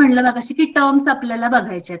आपल्याला मी म्हणलं बघाशी की टर्म्स आपल्याला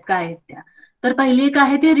बघायच्या आहेत काय आहेत त्या. तर पहिली एक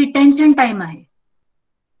आहे ती रिटेन्शन टाइम आहे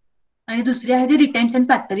आणि दुसरी आहे ती रिटेन्शन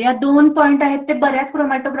फॅक्टर. या 2 पॉईंट आहेत ते बऱ्याच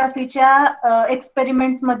क्रोमॅटोग्राफीच्या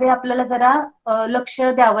एक्सपेरिमेंट्स मध्ये आपल्याला जरा लक्ष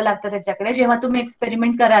द्यावं लागतं त्याच्याकडे, जेव्हा तुम्ही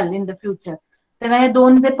एक्सपेरिमेंट कराल इन द फ्युचर. तेव्हा हे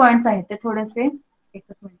 2 जे पॉइंट्स आहेत ते थोडेसे,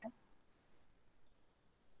 एकच मिनिट.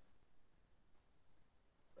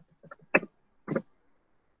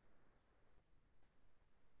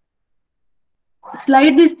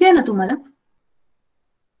 स्लाइड दिसते ना तुम्हाला?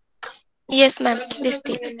 येस मॅम,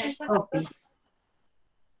 दिसते. ओके.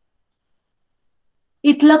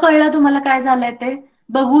 इथलं कळलं तुम्हाला काय झालंय ते?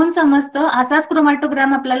 बघून समजतं. असाच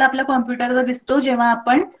क्रोमॅटोग्राम आपल्याला आपल्या कॉम्प्युटरवर दिसतो जेव्हा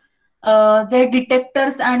आपण जे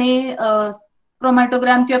डिटेक्टर्स आणि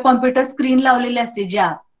क्रोमॅटोग्राम किंवा कॉम्प्युटर स्क्रीन लावलेली असते ज्या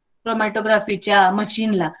क्रोमॅटोग्राफीच्या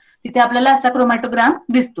मशीनला, तिथे आपल्याला असा क्रोमॅटोग्राम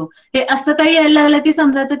दिसतो. हे असं काही यायला लागलं की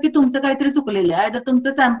समजायचं की तुमचं काहीतरी चुकलेलं आहे. जर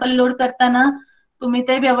तुमचं सॅम्पल लोड करताना तुम्ही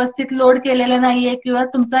ते व्यवस्थित लोड केलेलं नाहीये किंवा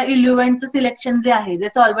तुमचा इल्युएंटचं सिलेक्शन जे आहे, जे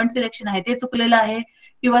सॉल्व्हंट सिलेक्शन आहे ते चुकलेलं आहे,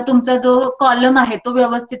 किंवा तुमचा जो कॉलम आहे तो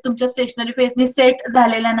व्यवस्थित तुमच्या स्टेशनरी फेजनी सेट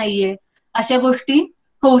झालेला नाहीये, अशा गोष्टी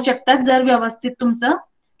होऊ शकतात जर व्यवस्थित तुमचं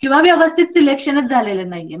किंवा व्यवस्थित सिलेक्शनच झालेलं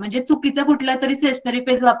नाहीये. म्हणजे चुकीचं कुठला तरी स्टेशनरी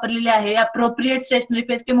फेज वापरलेली आहे, अप्रोप्रिएट स्टेशनरी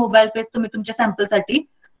फेज किंवा मोबाईल फेज तुम्ही तुमच्या सॅम्पलसाठी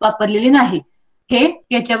वापरलेली नाही, हे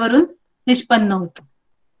याच्यावरून निष्पन्न होतं.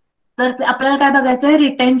 तर आपल्याला काय बघायचंय?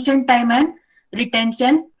 Retention time and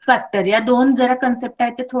retention factor, या 2 जरा कन्सेप्ट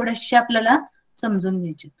आहेत ते थोडेसे आपल्याला समजून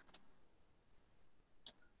घ्यायचे.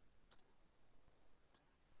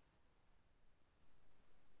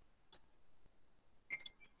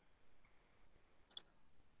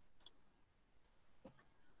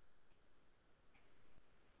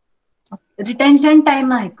 रिटेन्शन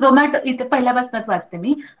टाइम आहे इथे पहिल्यापासूनच वाचते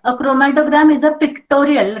मी. अ क्रोमॅटोग्राम is a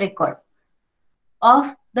pictorial record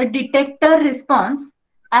of the detector response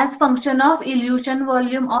as function of इल्युशन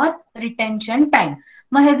volume or retention time.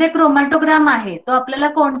 मग हे जे क्रोमॅटोग्राम आहे तो आपल्याला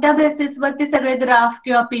कोणत्या बेसिसवरती सगळे ग्राफ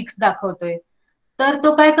किंवा पिक्स दाखवतोय? तर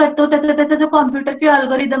तो काय करतो, त्याचा जो कॉम्प्युटर किंवा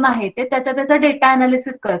अल्गोरिदम आहे ते त्याचा डेटा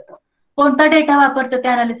अनालिसिस करतो. कोणता डेटा वापरतो ते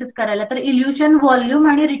अनालिसिस करायला? तर इल्युशन व्हॉल्यूम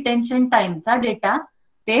आणि रिटेन्शन टाइमचा डेटा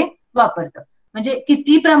ते वापरतं. म्हणजे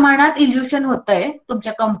किती प्रमाणात इल्युशन होतंय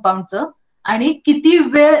तुमच्या कंपाऊंडचं आणि किती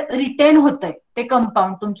वेळ रिटेन होतंय ते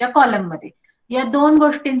कंपाऊंड तुमच्या कॉलम मध्ये, या 2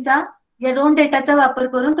 गोष्टींचा, या 2 डेटाचा वापर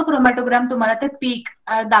करून तो क्रोमॅटोग्राम तुम्हाला ते पीक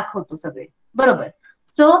दाखवतो सगळे, बरोबर?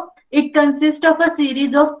 So it consist of a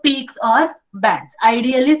series of peaks or bands,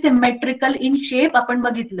 ideally symmetrical in shape. आपण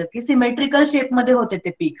बघितलं की सिमेट्रिकल शेप मध्ये होते ते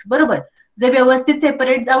पीक्स, बरोबर? जे व्यवस्थित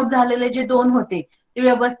सेपरेट आउट झालेले जे 2 होते ते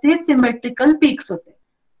व्यवस्थित सिमेट्रिकल पीक्स होते,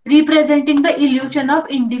 रिप्रेझेंटिंग द इल्युशन ऑफ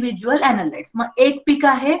इंडिव्हिज्युअल अॅनालाइट्स. मग एक पीक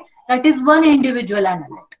आहे दॅट इज 1 इंडिव्हिज्युअल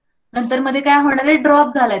अॅनालाइट, नंतर मध्ये काय होणार आहे?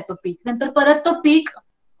 ड्रॉप झालाय तो पीक, नंतर परत तो पीक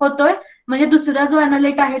होतोय, म्हणजे दुसरा जो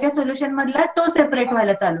अॅनालाइट आहे त्या सोल्युशन मधला तो सेपरेट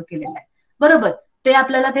व्हायला चालू केलेला आहे, बरोबर? ते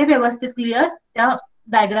आपल्याला ते व्यवस्थित क्लिअर त्या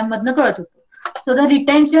डायग्राम मधनं कळत होतं. So the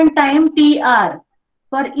retention time TR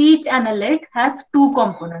for each अॅनालाइट has 2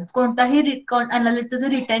 components. कोणताही अॅनालाइटचं जे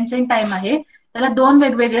रिटेन्शन टाइम आहे त्याला 2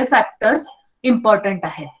 वेगवेगळे फॅक्टर्स इम्पॉर्टंट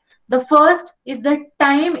आहेत. The first is the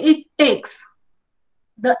time it text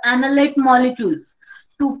the analyte molecules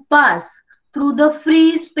to pass through the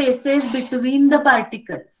free spaces between the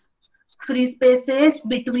particles. Free spaces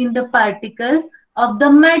between the particles of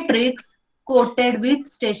the matrix coated with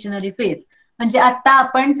stationary phase. म्हणजे आता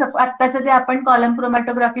आत्ताचं जे आपण column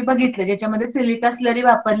chromatography बघितलं ज्याच्यामध्ये silica slurry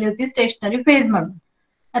वापरली होती stationary phase म्हणून,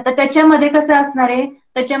 आता त्याच्यामध्ये कसं असणार आहे?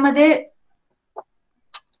 त्याच्यामध्ये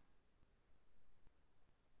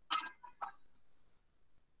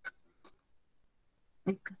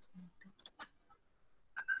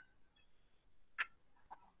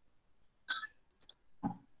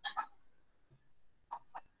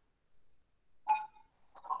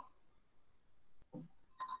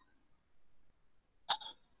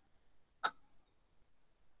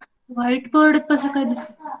व्हाईट बोर्ड कसं काय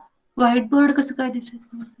दिसेल? व्हाईट बोर्ड कसं काय दिसेल?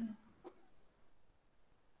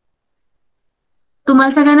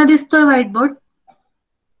 तुम्हाला सगळ्यांना दिसतोय व्हाईट बोर्ड?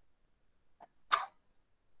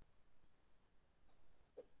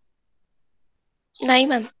 नाही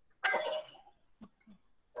मॅम.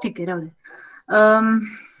 ठीक आहे, राहू दे.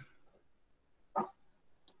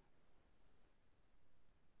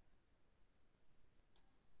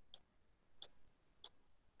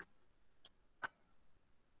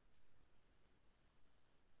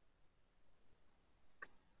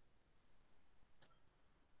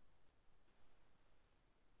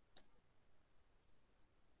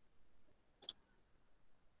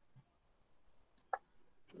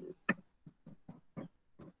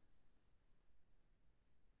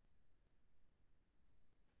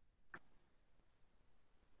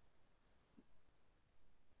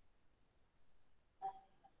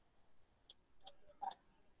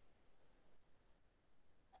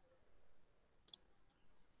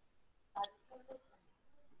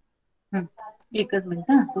 एकच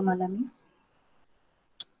मिनिट हा, तुम्हाला मी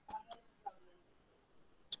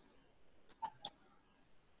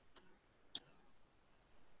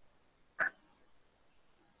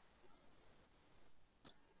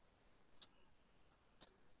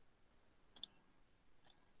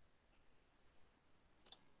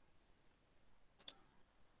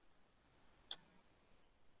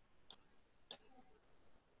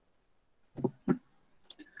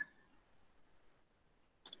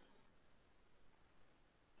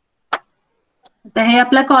आता हे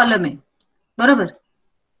आपला कॉलम आहे बरोबर.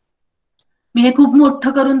 मी हे खूप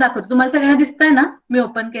मोठं करून दाखवतो, तुम्हाला सगळ्यांना दिसतंय ना मी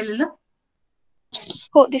ओपन केलेलं.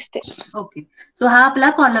 हो दिसते. ओके, सो हा आपला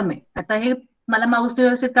कॉलम आहे. आता हे मला माऊस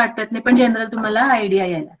व्यवस्थित काढता येत नाही, पण जनरल तुम्हाला आयडिया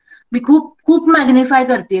यायला मी खूप खूप मॅग्निफाय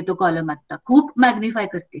करते तो कॉलम, आता खूप मॅग्निफाय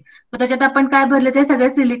करते. तर त्याच्यात आपण काय भरले, ते सगळे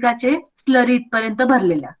सिलिकाचे स्लरी इथपर्यंत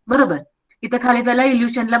भरलेल्या बरोबर. इथं खाली त्याला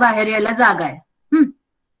इल्युशनला बाहेर यायला जागा आहे.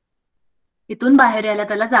 इथून बाहेर यायला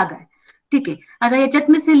त्याला जागा आहे. ठीक आहे, आता याच्यात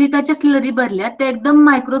मी सिलिकाच्या स्लरी भरल्या, ते एकदम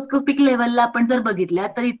मायक्रोस्कोपिक लेवलला आपण जर बघितल्या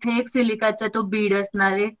तर इथे एक सिलिकाचा तो बीड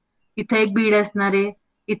असणार आहे, इथे एक बीड असणार आहे,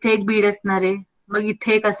 इथे एक बीड असणार आहे, मग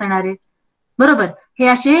इथे एक असणार आहे बरोबर. हे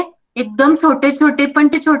असे एकदम छोटे छोटे, पण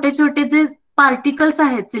ते छोटे छोटे जे पार्टिकल्स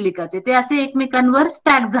आहेत सिलिकाचे ते असे एकमेकांवर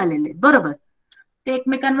स्टॅक झालेले आहेत बरोबर. ते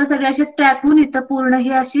एकमेकांवर सगळे असे स्टॅक होऊन इथं पूर्ण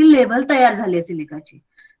ही अशी लेवल तयार झाली आहे सिलिकाची.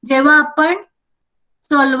 जेव्हा आपण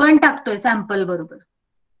सॉल्व्हंट टाकतोय सॅम्पल बरोबर,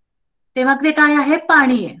 तेव्हा ते काय आहे,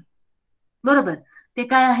 पाणी आहे बरोबर. ते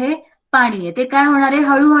काय आहे, पाणी आहे. ते काय होणार आहे,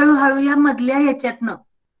 हळूहळू हळू या मधल्या ह्याच्यातनं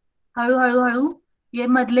हळूहळू हळू या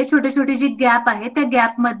मधले छोटे छोटे जे गॅप आहे त्या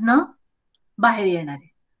गॅप मधनं बाहेर येणार आहे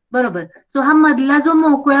बरोबर. सो हा मधला जो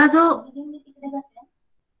मोकळा जो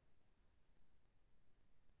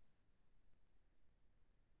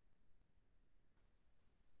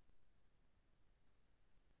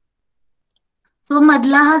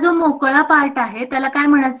मधला हा जो मोकळा पार्ट आहे त्याला काय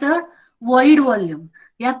म्हणायचं, व्हॉइड व्हॉल्यूम.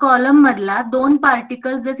 या कॉलम मधला दोन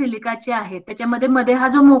पार्टिकल्स जे सिलिकाचे आहेत त्याच्यामध्ये मध्ये हा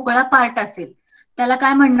जो मोकळा पार्ट असेल त्याला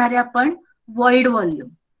काय म्हणणार आहे आपण, व्हॉइड व्हॉल्यूम.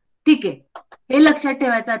 ठीक आहे, हे लक्षात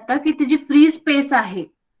ठेवायचं आता की ती जी फ्री स्पेस आहे,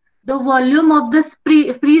 the volume of the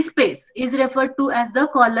free space is referred to as the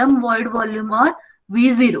column void volume or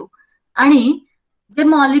V0. आणि जे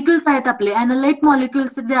मॉलिक्युल्स आहेत आपले अॅनालाइट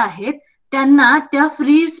मॉलिक्युल्स जे आहेत त्यांना त्या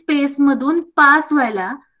फ्री स्पेस मधून पास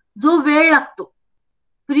व्हायला जो वेळ लागतो,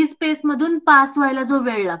 फ्री स्पेस मधून पास व्हायला जो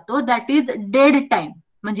वेळ लागतो दॅट इज डेड टाइम,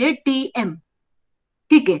 म्हणजे TM.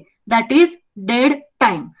 ठीक आहे, that is dead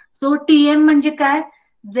time. So TM म्हणजे काय,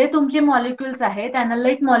 जे तुमचे मॉलिक्युल्स आहेत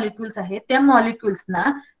अॅनालाइट मॉलिक्युल्स आहेत त्या मॉलिक्युल्सना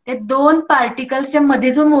त्या दोन पार्टिकल्सच्या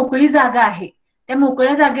मध्ये जो मोकळी जागा आहे त्या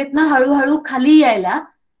मोकळ्या जागेतनं हळूहळू खाली यायला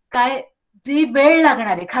काय जी वेळ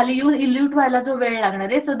लागणार आहे, खाली येऊन इल्यूट व्हायला जो वेळ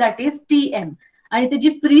लागणार आहे, सो दॅट इज TM. आणि त्याची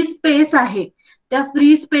फ्री स्पेस आहे त्या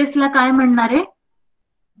फ्री स्पेसला काय म्हणणार आहे,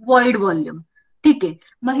 व्हॉइड व्हॉल्यूम. ठीक आहे,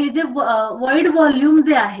 मग हे जे व्हॉइड व्हॉल्यूम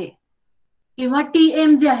जे आहे किंवा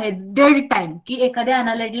TM जे आहे, डेड टाइम, की एखाद्या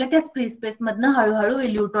अॅनालाइटला त्या फ्री स्पेस मधनं हळूहळू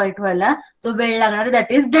इल्यूट व्हायला जो वेळ लागणार आहे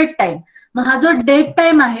दॅट इज डेड टाइम. मग हा जो डेड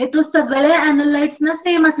टाइम आहे तो सगळ्या अॅनालाइट्सना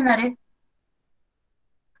सेम असणार आहे,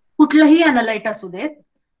 कुठलंही अॅनालाइट असू देत.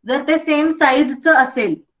 जर ते सेम साईजचं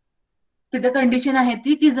असेल, तिथे कंडिशन आहे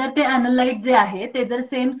ती की जर ते अॅनालाइट जे आहे ते जर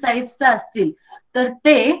सेम साईजचं असतील तर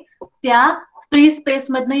ते त्या फ्री स्पेस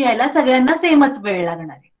मधनं यायला सगळ्यांना सेमच वेळ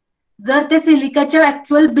लागणार आहे. जर ते सिलिकाच्या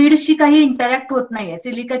ऍक्च्युअल बीडशी काही इंटरॅक्ट होत नाहीये,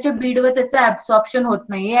 सिलिकाच्या बीडवर त्याचं ऍब्सॉर्प्शन होत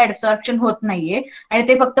नाहीये, ऍडसॉर्प्शन होत नाहीये आणि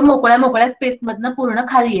ते फक्त मोकळ्या मोकळ्या स्पेस मधनं पूर्ण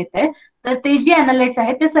खाली येत आहे, तर ते जे अॅनालाइट्स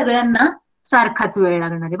आहेत ते सगळ्यांना सारखाच वेळ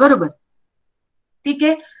लागणार आहे बरोबर. ठीक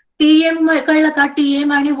आहे, TM कळलं का,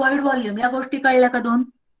 TM आणि व्हॉइड व्हॉल्यूम या गोष्टी कळल्या का दोन.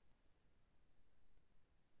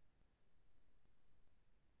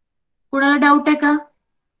 कुणाला डाऊट आहे का,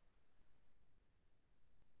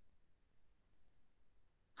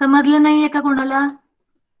 समजलं नाहीये का कोणाला.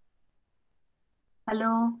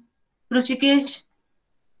 हॅलो ऋषिकेश,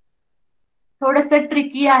 थोडस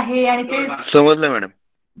ट्रिकी आहे आणि ते समजलं मॅडम.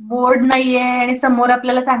 बोर्ड नाहीये आणि समोर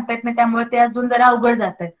आपल्याला सांगता येत नाही त्यामुळे ते अजून जरा अवघड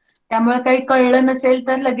जात आहे. त्यामुळे काही कळलं नसेल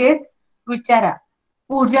तर लगेच विचारा.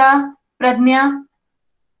 पूजा, प्रज्ञा,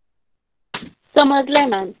 समजलंय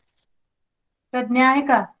मॅम. प्रज्ञा आहे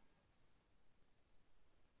का,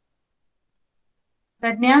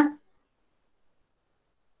 प्रज्ञा.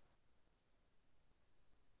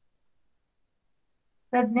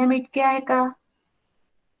 प्रज्ञा मिटके आहे का,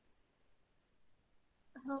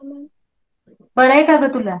 हा मॅम. बरं आहे का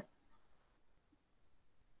ग तुला.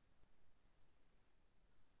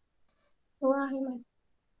 हो आहे मॅम.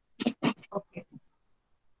 ओके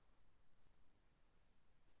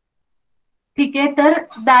ठीक ठीक आहे, तर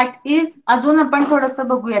दॅट इज अजून आपण थोडंसं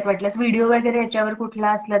बघूयात वाटल्यास व्हिडिओ वगैरे याच्यावर कुठला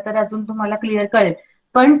असला तर अजून तुम्हाला क्लिअर कळेल.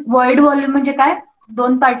 पण व्हॉइड व्हॉल्यूम म्हणजे काय,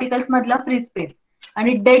 2 पार्टिकल्स मधला फ्री स्पेस.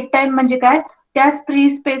 आणि डेड टाइम म्हणजे काय, त्या फ्री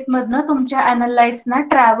स्पेस मधनं तुमच्या अॅनालाइट्सना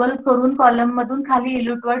ट्रॅव्हल करून कॉलम मधून खाली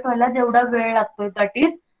इल्युटवर्ट व्हायला जेवढा वेळ लागतोय दॅट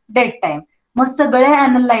इज डेड टाइम. मग सगळ्या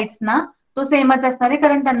अॅनालाइट्सना तो सेमच असणार आहे,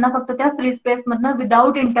 कारण त्यांना फक्त त्या फ्री स्पेस मधनं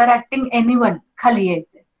विदाउट इंटरॅक्टिंग एनीवन खाली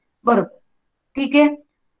यायचंय. बरोबर, ठीक आहे.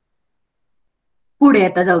 पुढे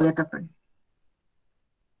आता जाऊयात आपण.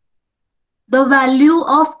 द व्हॅल्यू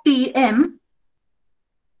ऑफ TM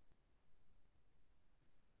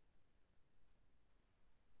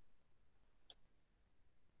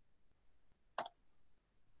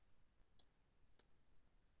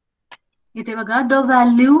इथे बघा, द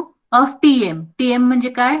व्हॅल्यू ऑफ TM म्हणजे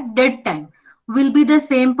काय, dead time, will be the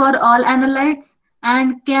same for all अॅनालाइट्स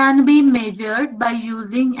and can be measured by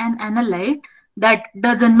using an analyte that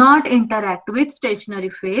does not interact with stationary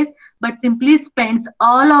phase but simply spends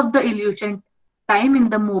all of the elution time in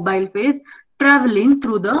the mobile phase traveling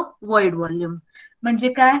through the void volume.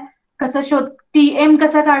 म्हणजे काय, कसं TM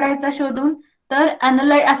कसा काढायचा शोधून, तर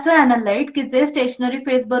असं अॅनालाइट की जे स्टेशनरी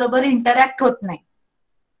फेज बरोबर इंटरॅक्ट होत नाही,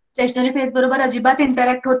 स्टेशनरी फेज बरोबर अजिबात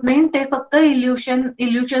इंटरॅक्ट होत नाही, ते फक्त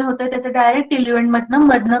इल्युशन होतंय त्याचं डायरेक्ट इल्युएंट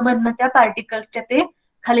मधनं त्या पार्टिकल्सच्या ते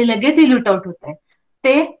खाली लगेच इल्युट आउट होत आहे.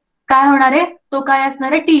 ते काय होणार आहे, तो काय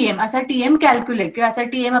असणार आहे, TM. असा TM कॅल्क्युलेट किंवा असा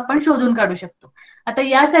TM आपण शोधून काढू शकतो. आता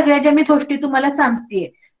या सगळ्या ज्या मी गोष्टी तुम्हाला सांगतेय,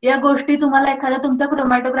 या गोष्टी तुम्हाला एखादा तुमचा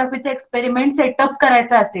क्रोमॅटोग्राफीचा एक्सपेरिमेंट सेटअप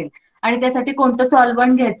करायचा असेल आणि त्यासाठी कोणतं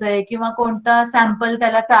सॉल्व्हंट घ्यायचंय किंवा कोणता सॅम्पल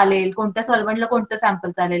त्याला चालेल, कोणत्या सॉल्व्हंटला कोणतं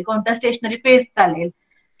सॅम्पल चालेल, कोणता स्टेशनरी फेज चालेल,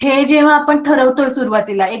 हे जेव्हा आपण ठरवतोय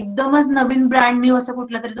सुरुवातीला, एकदमच नवीन ब्रँड न्यू असं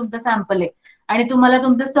कुठलं तरी तुमचं सॅम्पल आहे आणि तुम्हाला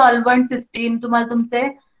तुमचं सॉल्व्हंट सिस्टीम, तुम्हाला तुमचे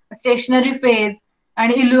स्टेशनरी फेज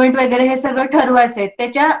आणि इल्युएंट वगैरे हे सगळं ठरवायचंय,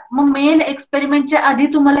 त्याच्या मग मेन एक्सपेरिमेंटच्या आधी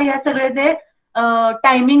तुम्हाला या सगळे जे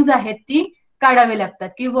टायमिंग्स आहेत ती काढावे लागतात,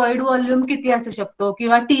 की व्हॉइड व्हॉल्यूम किती असू शकतो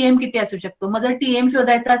किंवा TM किती असू शकतो. मग जर TM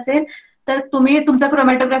शोधायचा असेल तर तुम्ही तुमचा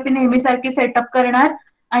क्रोमॅटोग्राफी नेहमीसारखी सेटअप करणार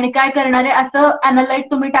आणि काय करणार आहे, असं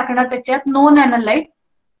अॅनालाइट तुम्ही टाकणार त्याच्यात, नोन अॅनालाइट,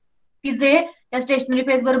 की जे त्या स्टेशनरी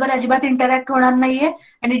फेज बरोबर अजिबात इंटरॅक्ट होणार नाहीये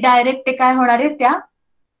आणि डायरेक्ट ते काय होणार आहे, त्या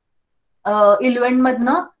इल्युएंट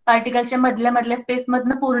मधनं पार्टिकलच्या मधल्या स्पेस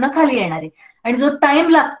मधनं पूर्ण खाली येणार आहे. आणि जो टाइम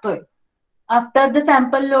लागतोय after the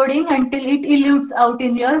sample loading until it इल्युट्स out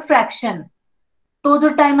in your fraction, तो जो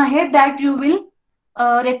टाइम आहे that you will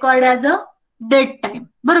record as a dead time.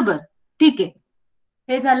 बरोबर, ठीक आहे.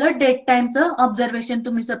 हे झालं डेड टाइमचं ऑब्झर्वेशन,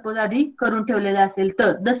 तुम्ही सपोज आधी करून ठेवलेलं असेल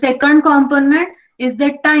तर. The second component is the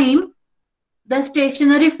time the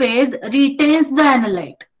stationary phase retains the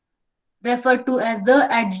analyte, referred to as the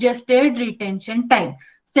adjusted retention time.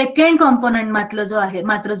 Second component मात्र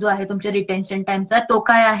जो आहे तुमच्या रिटेन्शन टाइमचा, तो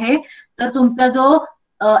काय आहे, तर तुमचा जो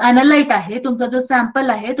अॅनालाइट आहे, तुमचा जो सॅम्पल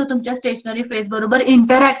आहे, तो तुमच्या स्टेशनरी फेज बरोबर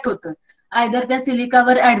इंटरॅक्ट होतोय, आयदर त्या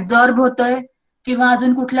सिलिकावर ऍब्झॉर्ब होतोय किंवा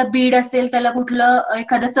अजून कुठला बीड असेल, त्याला कुठलं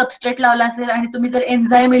एखादा सबस्ट्रेट लावला असेल आणि तुम्ही जर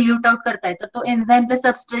एन्झाईम इल्युट आउट करताय तर तो एन्झाईम त्या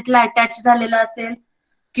सबस्ट्रेटला अटॅच झालेला असेल,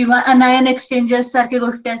 किंवा अनायन एक्सचेंजर्स सारख्या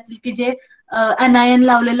गोष्टी असतील की जे अनायन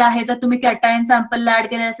लावलेलं आहे, तर तुम्ही कॅटायन सॅम्पलला ऍड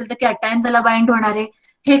केलेलं असेल तर कॅटायन त्याला बाइंड होणार आहे.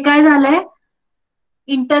 हे काय झालंय,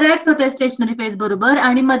 इंटरॅक्ट होतंय स्टेशनरी फेज बरोबर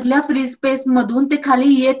आणि मधल्या फ्री स्पेस मधून ते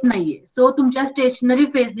खाली येत नाहीये. सो तुमच्या स्टेशनरी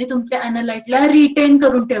फेजने तुमच्या अॅनालाइटला रिटेन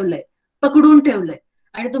करून ठेवलंय, पकडून ठेवलंय.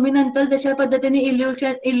 आणि तुम्ही नंतर ज्याच्या पद्धतीने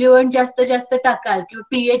इल्युएंट जास्त टाकाल किंवा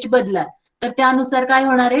पीएच बदलाल तर त्यानुसार काय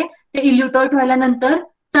होणार आहे, ते इल्युट आउट व्हायला नंतर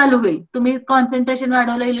चालू होईल. तुम्ही कॉन्सन्ट्रेशन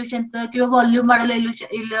वाढवलं इल्युशनचं किंवा व्हॉल्यूम वाढवलं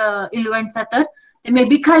इल्युएंटचा तर ते मे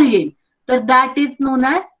बी खाली येईल. तर that is non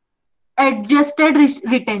as adjusted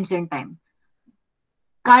retention time.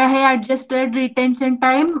 काय आहे adjusted retention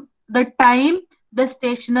time? The time the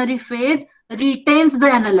stationary phase retains the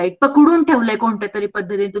अॅनालाइट, पकडून ठेवलंय कोणत्या तरी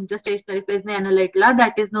पद्धतीने तुमच्या stationery फेजने अॅनालाइटला,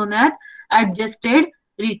 that is non as adjusted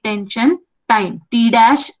retention time,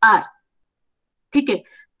 T-R. ठीक आहे,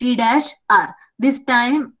 T-R. This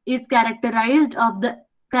time is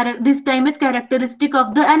characteristic of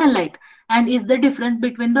the analyte and is the difference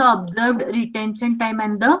between the observed retention time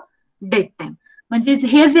and the dead time. म्हणजे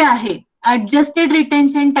हे जे आहे ऍडजस्टेड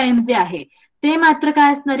रिटेन्शन टाइम जे आहे ते मात्र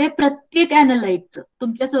काय असणार आहे, प्रत्येक अॅनालाइटचं,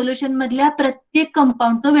 तुमच्या सोल्युशन मधल्या प्रत्येक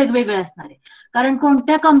कंपाऊंडचं वेगवेगळं असणार आहे. कारण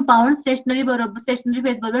कोणत्या कंपाऊंड स्टेशनरी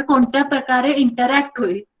फेज बरोबर कोणत्या प्रकारे इंटरॅक्ट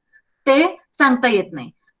होईल ते सांगता येत नाही.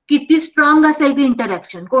 किती स्ट्रॉंग असेल ती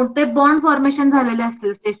इंटरॅक्शन, कोणते बॉन्ड फॉर्मेशन झालेले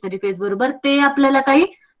असतील स्टेशनरी फेज बरोबर ते आपल्याला काही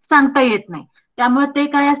सांगता येत नाही. त्यामुळे ते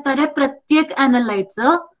काय असणार आहे, प्रत्येक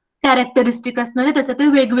अॅनालाइटचं कॅरेक्टरिस्टिक असणार आहे, त्याचं ते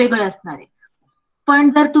वेगवेगळं असणार आहे. पण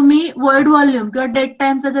जर तुम्ही व्हॉइड व्हॉल्यूम किंवा डेड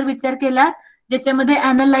टाइमचा जर विचार केला, ज्याच्यामध्ये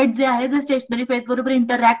अॅनालाइट जे आहे जे स्टेशनरी फेज बरोबर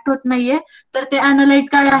इंटरॅक्ट होत नाहीये, तर ते अॅनालाइट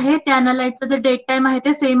काय आहे, त्या अॅनालाइटचं जे डेट टाइम आहे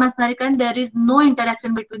ते सेम असणार आहे, कारण there is no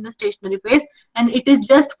interaction between the stationary phase and it is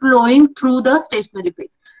just flowing through the stationary phase.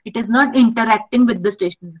 It is not interacting with the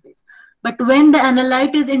stationary phase. But Wien the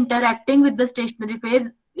अॅनालाइट is interacting with the stationary phase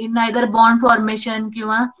in either bond formation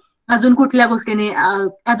किंवा अजून कुठल्या गोष्टीने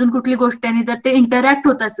अजून कुठली गोष्टीने जर ते interact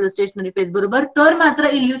होत असेल स्टेशनरी फेज बरोबर, तर मात्र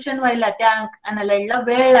इल्युशन व्हायला त्या अॅनालाइटला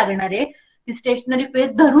वेळ लागणार आहे. ती स्टेशनरी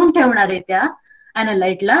फेज धरून ठेवणार आहे त्या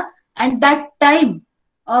अॅनालाइटला. And that time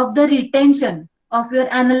of the retention of your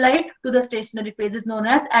अॅनालाइट to the stationary phase is non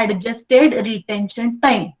as adjusted retention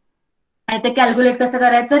time. आणि ते कॅल्क्युलेट कसं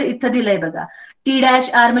करायचं इथं दिलंय बघा. टी डॅश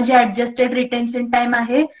आर म्हणजे ऍडजस्टेड रिटेन्शन टाइम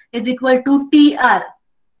आहे, is equal to T R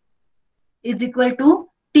is equal to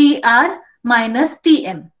T R minus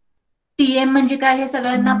TM. TM म्हणजे काय हे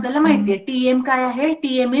सगळ्यांना आपल्याला माहितीये. टीएम काय आहे,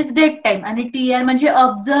 टीएम इज डेट टाइम आणि टीआर म्हणजे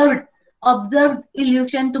ऑब्झर्व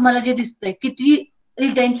इल्युशन. तुम्हाला जे दिसतंय किती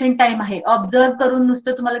रिटेन्शन टाइम आहे, ऑब्झर्व करून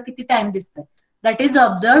नुसतं तुम्हाला किती टाइम दिसतंय, that is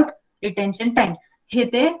observe retention time. हे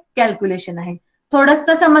ते कॅल्क्युलेशन आहे. थोडस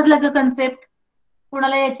समजलं का कन्सेप्ट?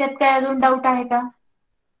 कुणाला याच्यात काय अजून डाऊट आहे का?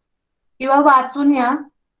 किंवा वाचून या,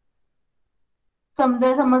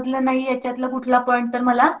 समजलं नाही याच्यातला कुठला पॉईंट तर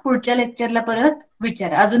मला पुढच्या लेक्चरला परत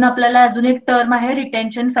विचारा. अजून आपल्याला अजून एक टर्म आहे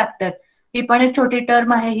रिटेन्शन फॅक्टर. ही पण एक छोटी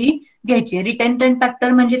टर्म आहे, ही घ्यायची. रिटेन्शन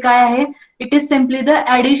फॅक्टर म्हणजे काय आहे, it is simply the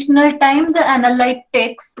additional time the अॅनालाइट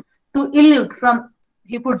text to elute from.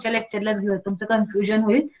 हे पुढच्या लेक्चरलाच घेऊ, तुमचं कन्फ्युजन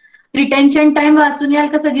होईल. रिटेन्शन टाइम वाचून याल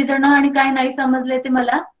का सगळीजण, आणि काय नाही समजले ते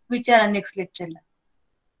मला विचारा नेक्स्ट लेक्चरला.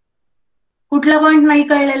 कुठला पॉईंट नाही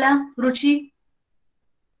कळलेला रुची?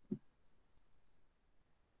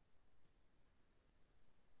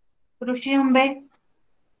 ऋषी हुंबे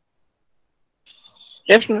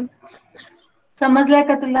येस मॅम. समजलाय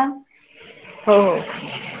का तुला? हो हो.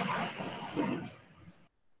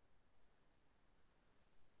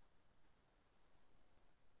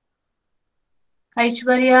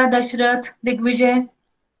 ऐश्वर्या, दशरथ, दिग्विजय?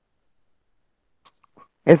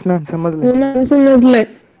 येस मॅम, समजलं. समजलंय.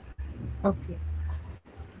 ओके.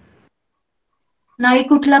 नाही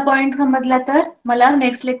कुठला पॉइंट समजला तर मला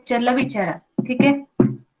नेक्स्ट लेक्चरला विचारा, ठीक आहे?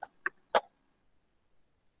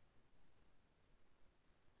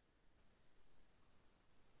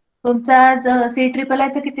 तुमचा आज सी ट्रिपल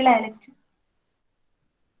आयचं कितीला आहे लेक्चर?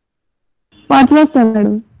 5 वाजता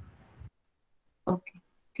मॅडम. ओके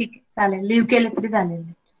ठीक आहे, चालेल. लिव्ह केलं तरी चालेल.